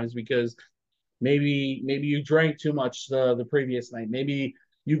sometimes because maybe you drank too much the previous night. Maybe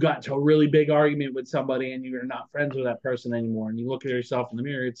you got into a really big argument with somebody and you're not friends with that person anymore. And you look at yourself in the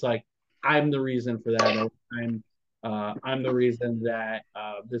mirror, it's like I'm the reason for that, or I'm the reason that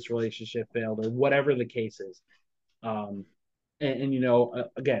this relationship failed, or whatever the case is. Um, and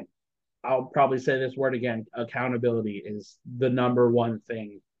again, I'll probably say this word again. Accountability is the number one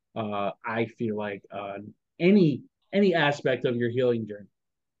thing I feel like any any aspect of your healing journey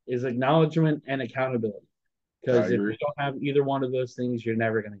is acknowledgement and accountability. I Because if agree. you don't have either one of those things, you're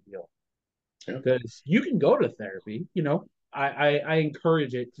never going to heal. Yeah. Because you can go to therapy. I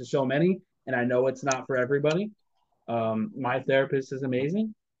encourage it to so many, and I know it's not for everybody. My therapist is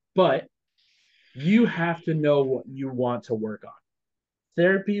amazing, but you have to know what you want to work on.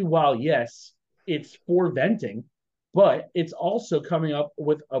 Therapy, while yes, it's for venting, but it's also coming up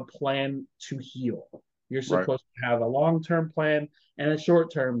with a plan to heal. You're Right. supposed to have a long term plan and a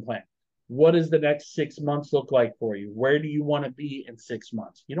short term plan. What does the next 6 months look like for you? Where do you want to be in 6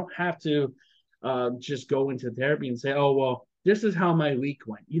 months? You don't have to just go into therapy and say, oh, well, this is how my week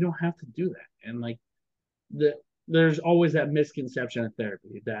went. You don't have to do that. And like the, there's always that misconception of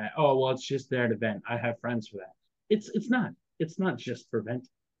therapy that, oh, well, it's just there to vent. I have friends for that. It's not. It's not just for venting.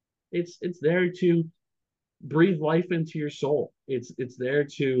 It's there to breathe life into your soul. It's there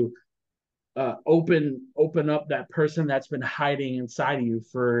to open up that person that's been hiding inside of you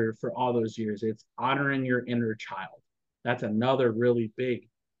for all those years. It's honoring your inner child. That's another really big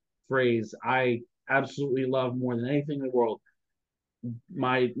phrase I absolutely love more than anything in the world.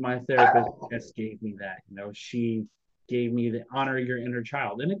 My therapist just gave me that. She gave me the honor your inner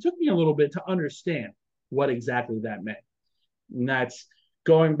child, and it took me a little bit to understand what exactly that meant. And that's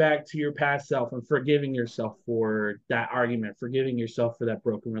going back to your past self and forgiving yourself for that argument, forgiving yourself for that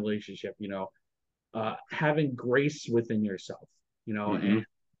broken relationship, having grace within yourself, and Mm-hmm.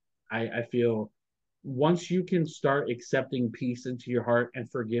 I feel once you can start accepting peace into your heart and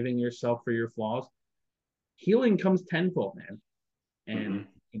forgiving yourself for your flaws, healing comes tenfold, man. And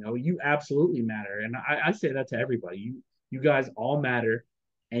Mm-hmm. you absolutely matter. And I say that to everybody. You guys all matter,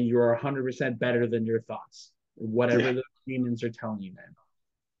 and you are 100% better than your thoughts, Yeah, whatever the demons are telling you, man.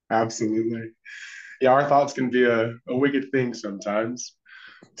 absolutely. Yeah, our thoughts can be a wicked thing sometimes.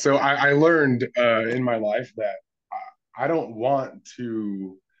 So I learned in my life that I don't want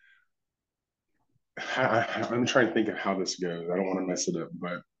to. I'm trying to think of how this goes. I don't want to mess it up,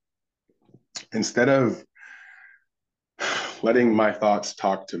 but instead of letting my thoughts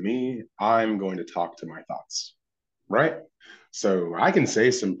talk to me, I'm going to talk to my thoughts, right? So I can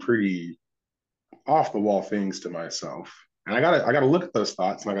say some pretty off the wall things to myself. And I gotta look at those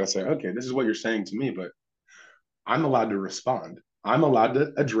thoughts and I gotta say, okay, this is what you're saying to me, but I'm allowed to respond. I'm allowed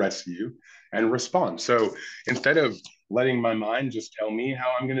to address you and respond. So instead of letting my mind just tell me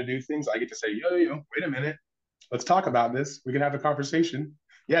how I'm gonna do things, I get to say, yo, wait a minute, let's talk about this. We can have a conversation.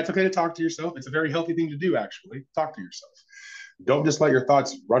 Yeah, it's okay to talk to yourself. It's a very healthy thing to do, actually. Talk to yourself. Don't just let your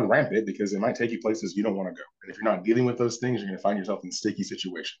thoughts run rampant because it might take you places you don't want to go. And if you're not dealing with those things, you're going to find yourself in sticky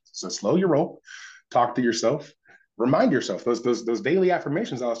situations. So slow your roll, talk to yourself, remind yourself those daily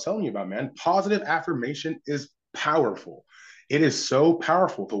affirmations I was telling you about, man. Positive affirmation is powerful. It is so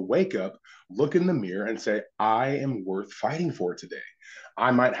powerful to wake up, look in the mirror, and say, I am worth fighting for today.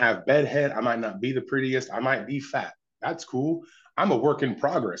 I might have bedhead. I might not be the prettiest. I might be fat. That's cool. I'm a work in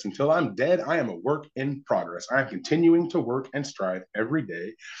progress. Until I'm dead, I am a work in progress. I am continuing to work and strive every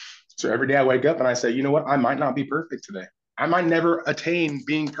day. So every day I wake up and I say, you know what? I might not be perfect today. I might never attain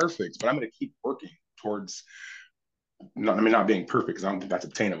being perfect, but I'm going to keep working towards not being perfect because I don't think that's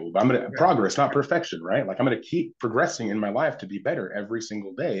obtainable, but I'm going to Right. progress, not perfection, right? Like I'm going to keep progressing in my life to be better every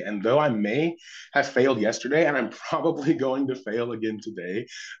single day. And though I may have failed yesterday and I'm probably going to fail again today,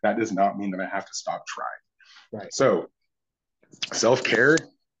 that does not mean that I have to stop trying. Right. So self care,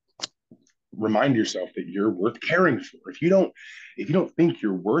 remind yourself that you're worth caring for. If you don't think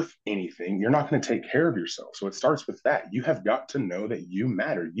you're worth anything, you're not going to take care of yourself. So it starts with that. You have got to know that you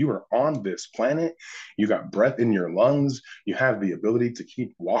matter. You are on this planet. You got breath in your lungs. You have the ability to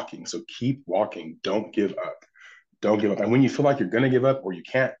keep walking. So keep walking. Don't give up. Don't give up. And when you feel like you're going to give up or you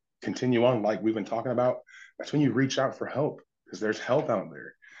can't continue on like we've been talking about, that's when you reach out for help, because there's help out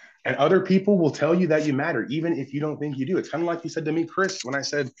there. And other people will tell you that you matter, even if you don't think you do. It's kind of like you said to me, Chris, when I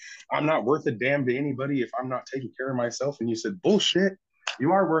said, I'm not worth a damn to anybody if I'm not taking care of myself. And you said, bullshit,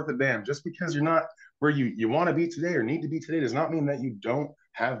 you are worth a damn. Just because you're not where you want to be today or need to be today does not mean that you don't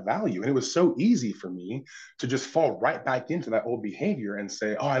have value. And it was so easy for me to just fall right back into that old behavior and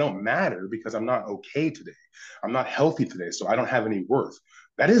say, oh, I don't matter because I'm not okay today. I'm not healthy today, so I don't have any worth.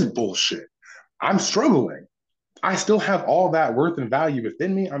 That is bullshit. I'm struggling. I still have all that worth and value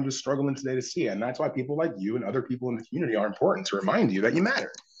within me. I'm just struggling today to see it. And that's why people like you and other people in the community are important, to remind you that you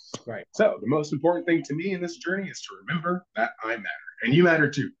matter. Right. So the most important thing to me in this journey is to remember that I matter and you matter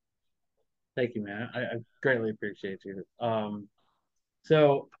too. Thank you, man. I greatly appreciate you.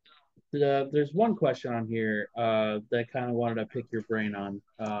 So there's one question on here that kind of wanted to pick your brain on.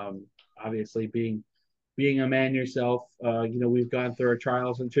 Obviously, being a man yourself, we've gone through our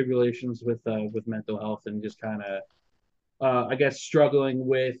trials and tribulations with mental health and just kind of, I guess, struggling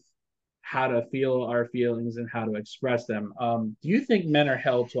with how to feel our feelings and how to express them. Do you think men are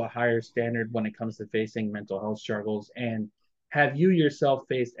held to a higher standard when it comes to facing mental health struggles? And have you yourself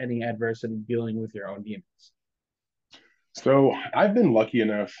faced any adversity dealing with your own demons? So I've been lucky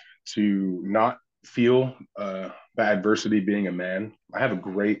enough to not feel the adversity being a man. I have a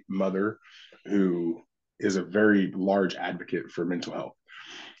great mother who is a very large advocate for mental health.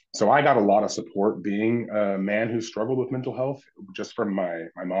 So I got a lot of support being a man who struggled with mental health just from my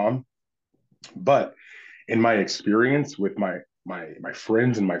mom. But in my experience with my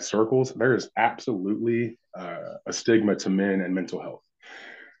friends and my circles, there is absolutely a stigma to men and mental health.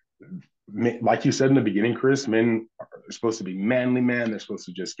 Like you said in the beginning, Chris, men are supposed to be manly men. They're supposed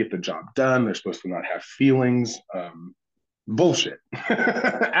to just get the job done. They're supposed to not have feelings. Bullshit.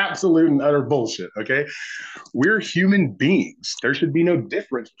 Absolute and utter bullshit. Okay. We're human beings. There should be no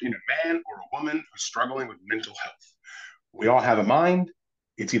difference between a man or a woman who's struggling with mental health. We all have a mind.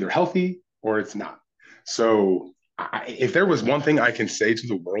 It's either healthy or it's not. So, if there was one thing I can say to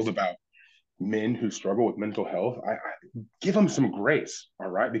the world about men who struggle with mental health, I give them some grace, all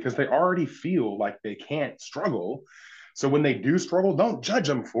right? Because they already feel like they can't struggle. So when they do struggle, don't judge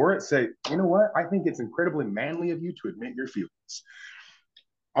them for it. Say, you know what? I think it's incredibly manly of you to admit your feelings.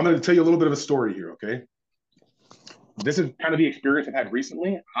 I'm going to tell you a little bit of a story here, okay? This is kind of the experience I've had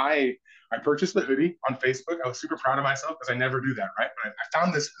recently. I purchased the hoodie on Facebook. I was super proud of myself because I never do that, right? But I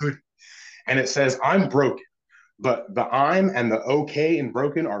found this hoodie and it says, I'm broken, but the I'm and the okay and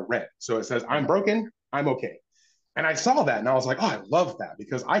broken are red. So it says, I'm broken, I'm okay. And I saw that and I was like, oh, I love that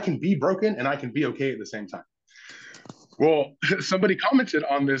because I can be broken and I can be okay at the same time. Well, somebody commented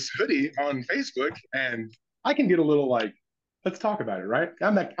on this hoodie on Facebook and I can get a little like, let's talk about it, right?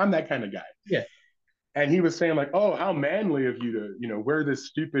 I'm that kind of guy. Yeah. And he was saying like, oh, how manly of you to, wear this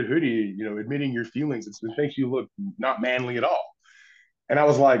stupid hoodie, admitting your feelings. It makes you look not manly at all. And I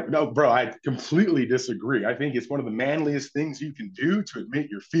was like, no, bro, I completely disagree. I think it's one of the manliest things you can do to admit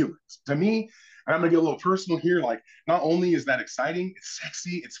your feelings. To me, and I'm gonna get a little personal here. Like, not only is that exciting, it's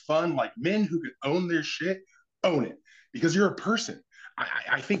sexy, it's fun. Like, men who can own their shit, own it because you're a person.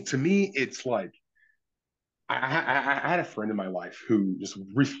 I think to me, it's like I had a friend in my life who just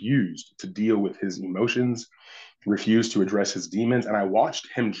refused to deal with his emotions, refused to address his demons, and I watched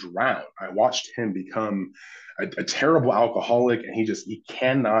him drown. I watched him become a terrible alcoholic, and he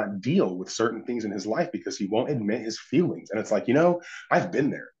cannot deal with certain things in his life because he won't admit his feelings. And it's like, I've been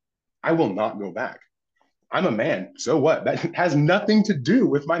there. I will not go back. I'm a man. So what? That has nothing to do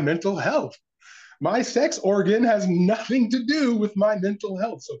with my mental health. My sex organ has nothing to do with my mental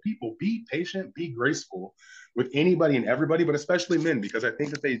health. So people, be patient, be graceful with anybody and everybody, but especially men, because I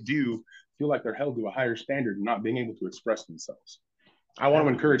think that they do feel like they're held to a higher standard and not being able to express themselves. I want to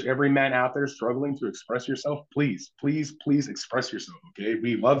encourage every man out there struggling to express yourself. Please, please, please express yourself. Okay.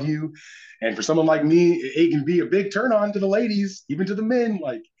 We love you. And for someone like me, it can be a big turn on to the ladies, even to the men.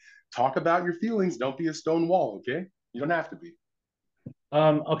 Like, talk about your feelings. Don't be a stone wall. Okay. You don't have to be.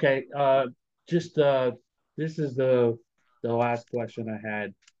 Okay. Just this is the last question I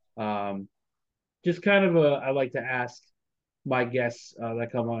had. Just kind of I like to ask my guests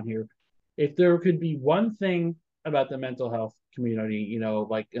that come on here if there could be one thing about the mental health community,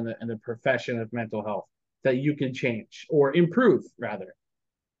 like in the profession of mental health that you can change or improve rather,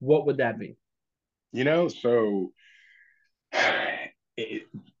 what would that be? So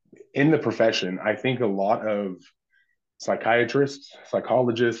in the profession, I think a lot of psychiatrists,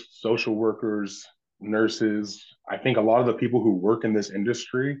 psychologists, social workers, nurses, I think a lot of the people who work in this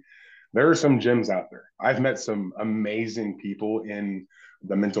industry, there are some gems out there. I've met some amazing people in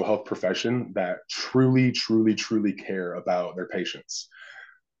the mental health profession that truly, truly, truly care about their patients.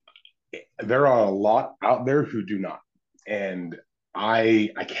 there are a lot out there who do not. And I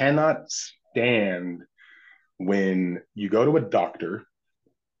cannot stand when you go to a doctor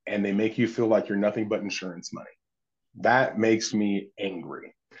and they make you feel like you're nothing but insurance money. That makes me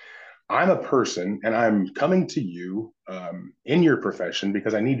angry. I'm a person and I'm coming to you in your profession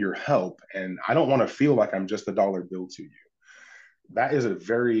because I need your help. And I don't want to feel like I'm just a dollar bill to you. That is a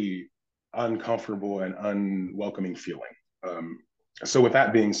very uncomfortable and unwelcoming feeling. Um, so, with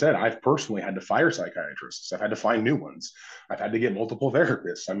that being said, I've personally had to fire psychiatrists. I've had to find new ones. I've had to get multiple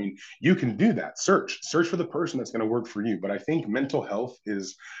therapists. I mean, you can do that. Search for the person that's going to work for you. But I think mental health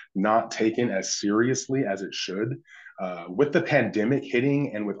is not taken as seriously as it should. With the pandemic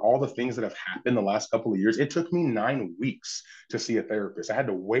hitting and with all the things that have happened the last couple of years, it took me 9 weeks to see a therapist. I had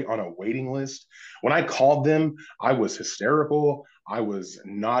to wait on a waiting list. When I called them, I was hysterical. I was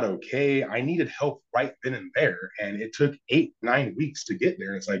not okay. I needed help right then and there. And it took 8, 9 weeks to get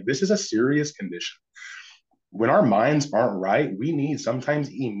there. It's like, this is a serious condition. When our minds aren't right, we need sometimes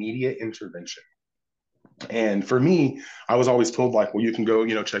immediate intervention. And for me, I was always told, like, well, you can go,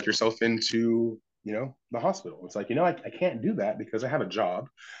 check yourself into, the hospital. It's like, I can't do that because I have a job,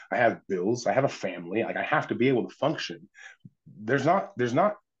 I have bills, I have a family. Like, I have to be able to function. There's not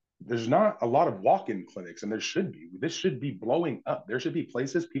a lot of walk-in clinics, and there should be. This should be blowing up. There should be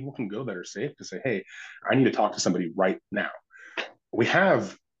places people can go that are safe to say, hey, I need to talk to somebody right now. We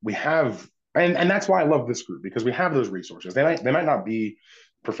have and that's why I love this group, because we have those resources. They might not be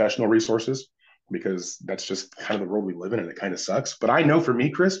professional resources, because that's just kind of the world we live in, and it kind of sucks. But I know for me,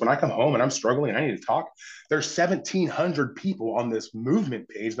 Chris, when I come home and I'm struggling and I need to talk, there's 1,700 people on this movement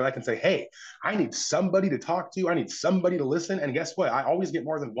page that I can say, hey, I need somebody to talk to. I need somebody to listen. And guess what? I always get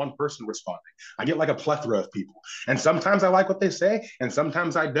more than one person responding. I get like a plethora of people. And sometimes I like what they say, and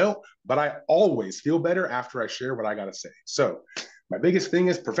sometimes I don't. But I always feel better after I share what I got to say. So my biggest thing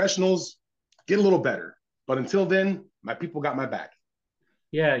is professionals get a little better. But until then, my people got my back.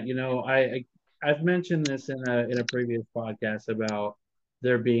 Yeah, I've mentioned this in a previous podcast about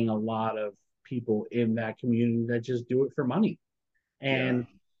there being a lot of people in that community that just do it for money. Yeah. And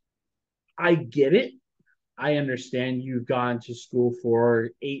I get it. I understand you've gone to school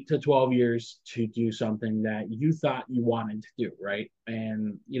for 8 to 12 years to do something that you thought you wanted to do, right?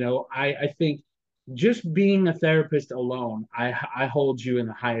 And I think just being a therapist alone, I hold you in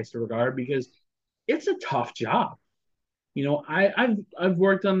the highest regard because it's a tough job. I've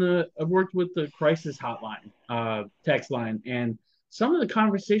worked with the crisis hotline, text line, and some of the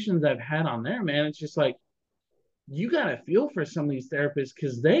conversations I've had on there, man, it's just like you gotta feel for some of these therapists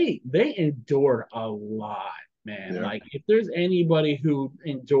because they endure a lot, man. Yeah. Like if there's anybody who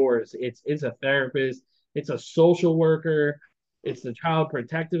endures, it's a therapist, it's a social worker, it's the child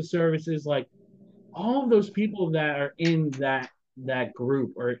protective services, like all of those people that are in that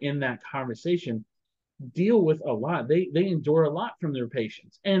group or in that conversation deal with a lot. They endure a lot from their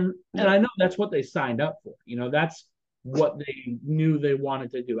patients, and Yeah. I know that's what they signed up for. That's what they knew they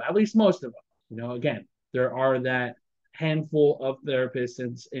wanted to do. At least most of them. Again, there are that handful of therapists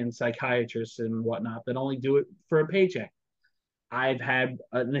and psychiatrists and whatnot that only do it for a paycheck. I've had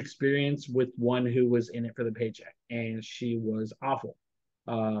an experience with one who was in it for the paycheck, and she was awful.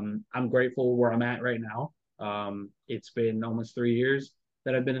 I'm grateful where I'm at right now. It's been almost 3 years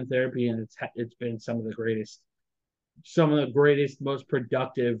that I've been in therapy, and it's been some of the greatest, most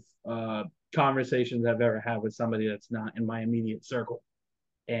productive conversations I've ever had with somebody that's not in my immediate circle,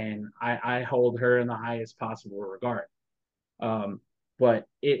 and I hold her in the highest possible regard. Um, but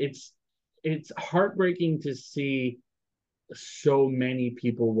it's heartbreaking to see so many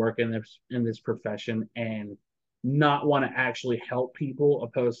people work in this profession and not want to actually help people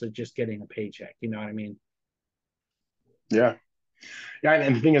opposed to just getting a paycheck. You know what I mean? Yeah. Yeah.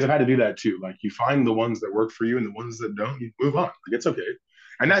 And the thing is, I've had to do that too. Like, you find the ones that work for you, and the ones that don't, you move on. Like, it's okay.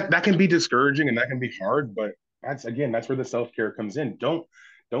 And that can be discouraging, and that can be hard, but that's where the self-care comes in.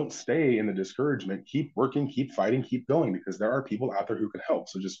 Don't stay in the discouragement. Keep working, keep fighting, keep going, because there are people out there who can help.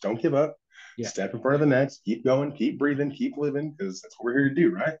 So just don't give up. Yeah. Step in front of the next, keep going, keep breathing, keep living, because that's what we're here to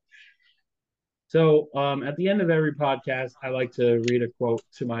do, right? So at the end of every podcast, I like to read a quote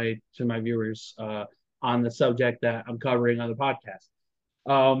to my viewers on the subject that I'm covering on the podcast.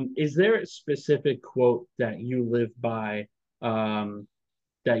 Is there a specific quote that you live by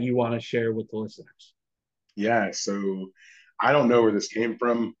that you want to share with the listeners? Yeah. So I don't know where this came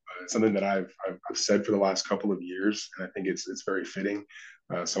from. It's something that I've said for the last couple of years, and I think it's very fitting.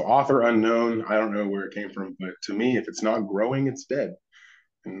 So, author unknown, I don't know where it came from, but to me, if it's not growing, it's dead,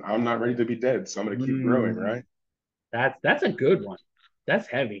 and I'm not ready to be dead, so I'm going to keep growing, Mm, right? that's a good one. That's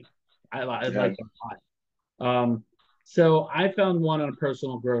heavy. I Yeah. like that a lot. So I found one on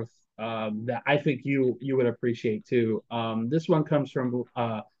personal growth that I think you would appreciate too. This one comes from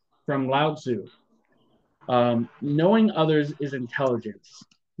Lao Tzu. Knowing others is intelligence.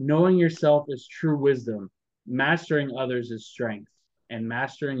 Knowing yourself is true wisdom. Mastering others is strength, and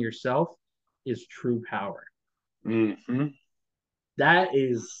mastering yourself is true power. Mm-hmm. That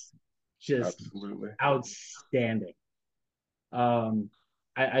is just Absolutely. outstanding. Um,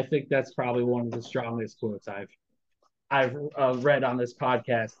 I think that's probably one of the strongest quotes I've read on this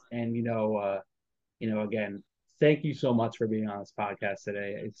podcast. And again, thank you so much for being on this podcast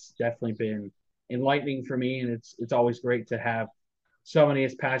today. It's definitely been enlightening for me, and it's always great to have somebody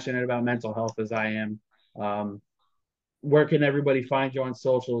as passionate about mental health as I am. Um, where can everybody find you on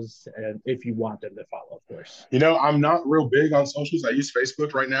socials if you want them to follow, of course? I'm not real big on socials. I use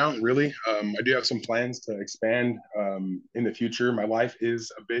Facebook right now, really. I do have some plans to expand in the future. My life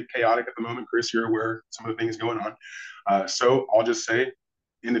is a bit chaotic at the moment. Chris, you're aware of some of the things going on. So I'll just say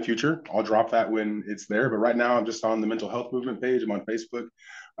in the future, I'll drop that when it's there. But right now, I'm just on the mental health movement page. I'm on Facebook.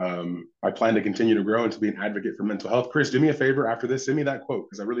 I plan to continue to grow and to be an advocate for mental health. Chris, do me a favor after this. Send me that quote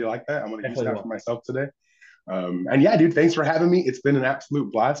because I really like that. I'm going to use Definitely that for will. myself today. And yeah, dude, thanks for having me. It's been an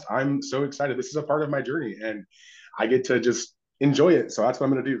absolute blast. I'm so excited. This is a part of my journey and I get to just enjoy it. So that's what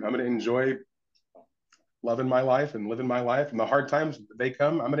I'm going to do. I'm going to enjoy loving my life and living my life. And the hard times they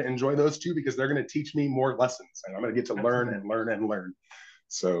come, I'm going to enjoy those too because they're going to teach me more lessons and I'm going to get to learn Absolutely. and learn and learn.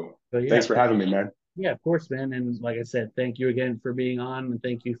 So So yeah, thanks for having me, man. yeah, of course, man. And like I said, thank you again for being on, and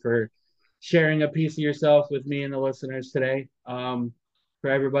thank you for sharing a piece of yourself with me and the listeners today. For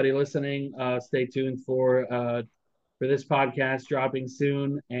everybody listening, stay tuned for this podcast dropping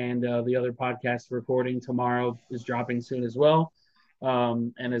soon, and the other podcast recording tomorrow is dropping soon as well.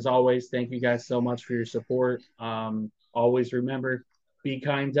 And as always, thank you guys so much for your support. Always remember, be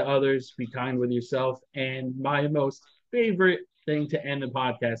kind to others, be kind with yourself, and my most favorite thing to end the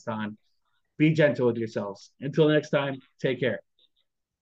podcast on: be gentle with yourselves. Until next time, take care.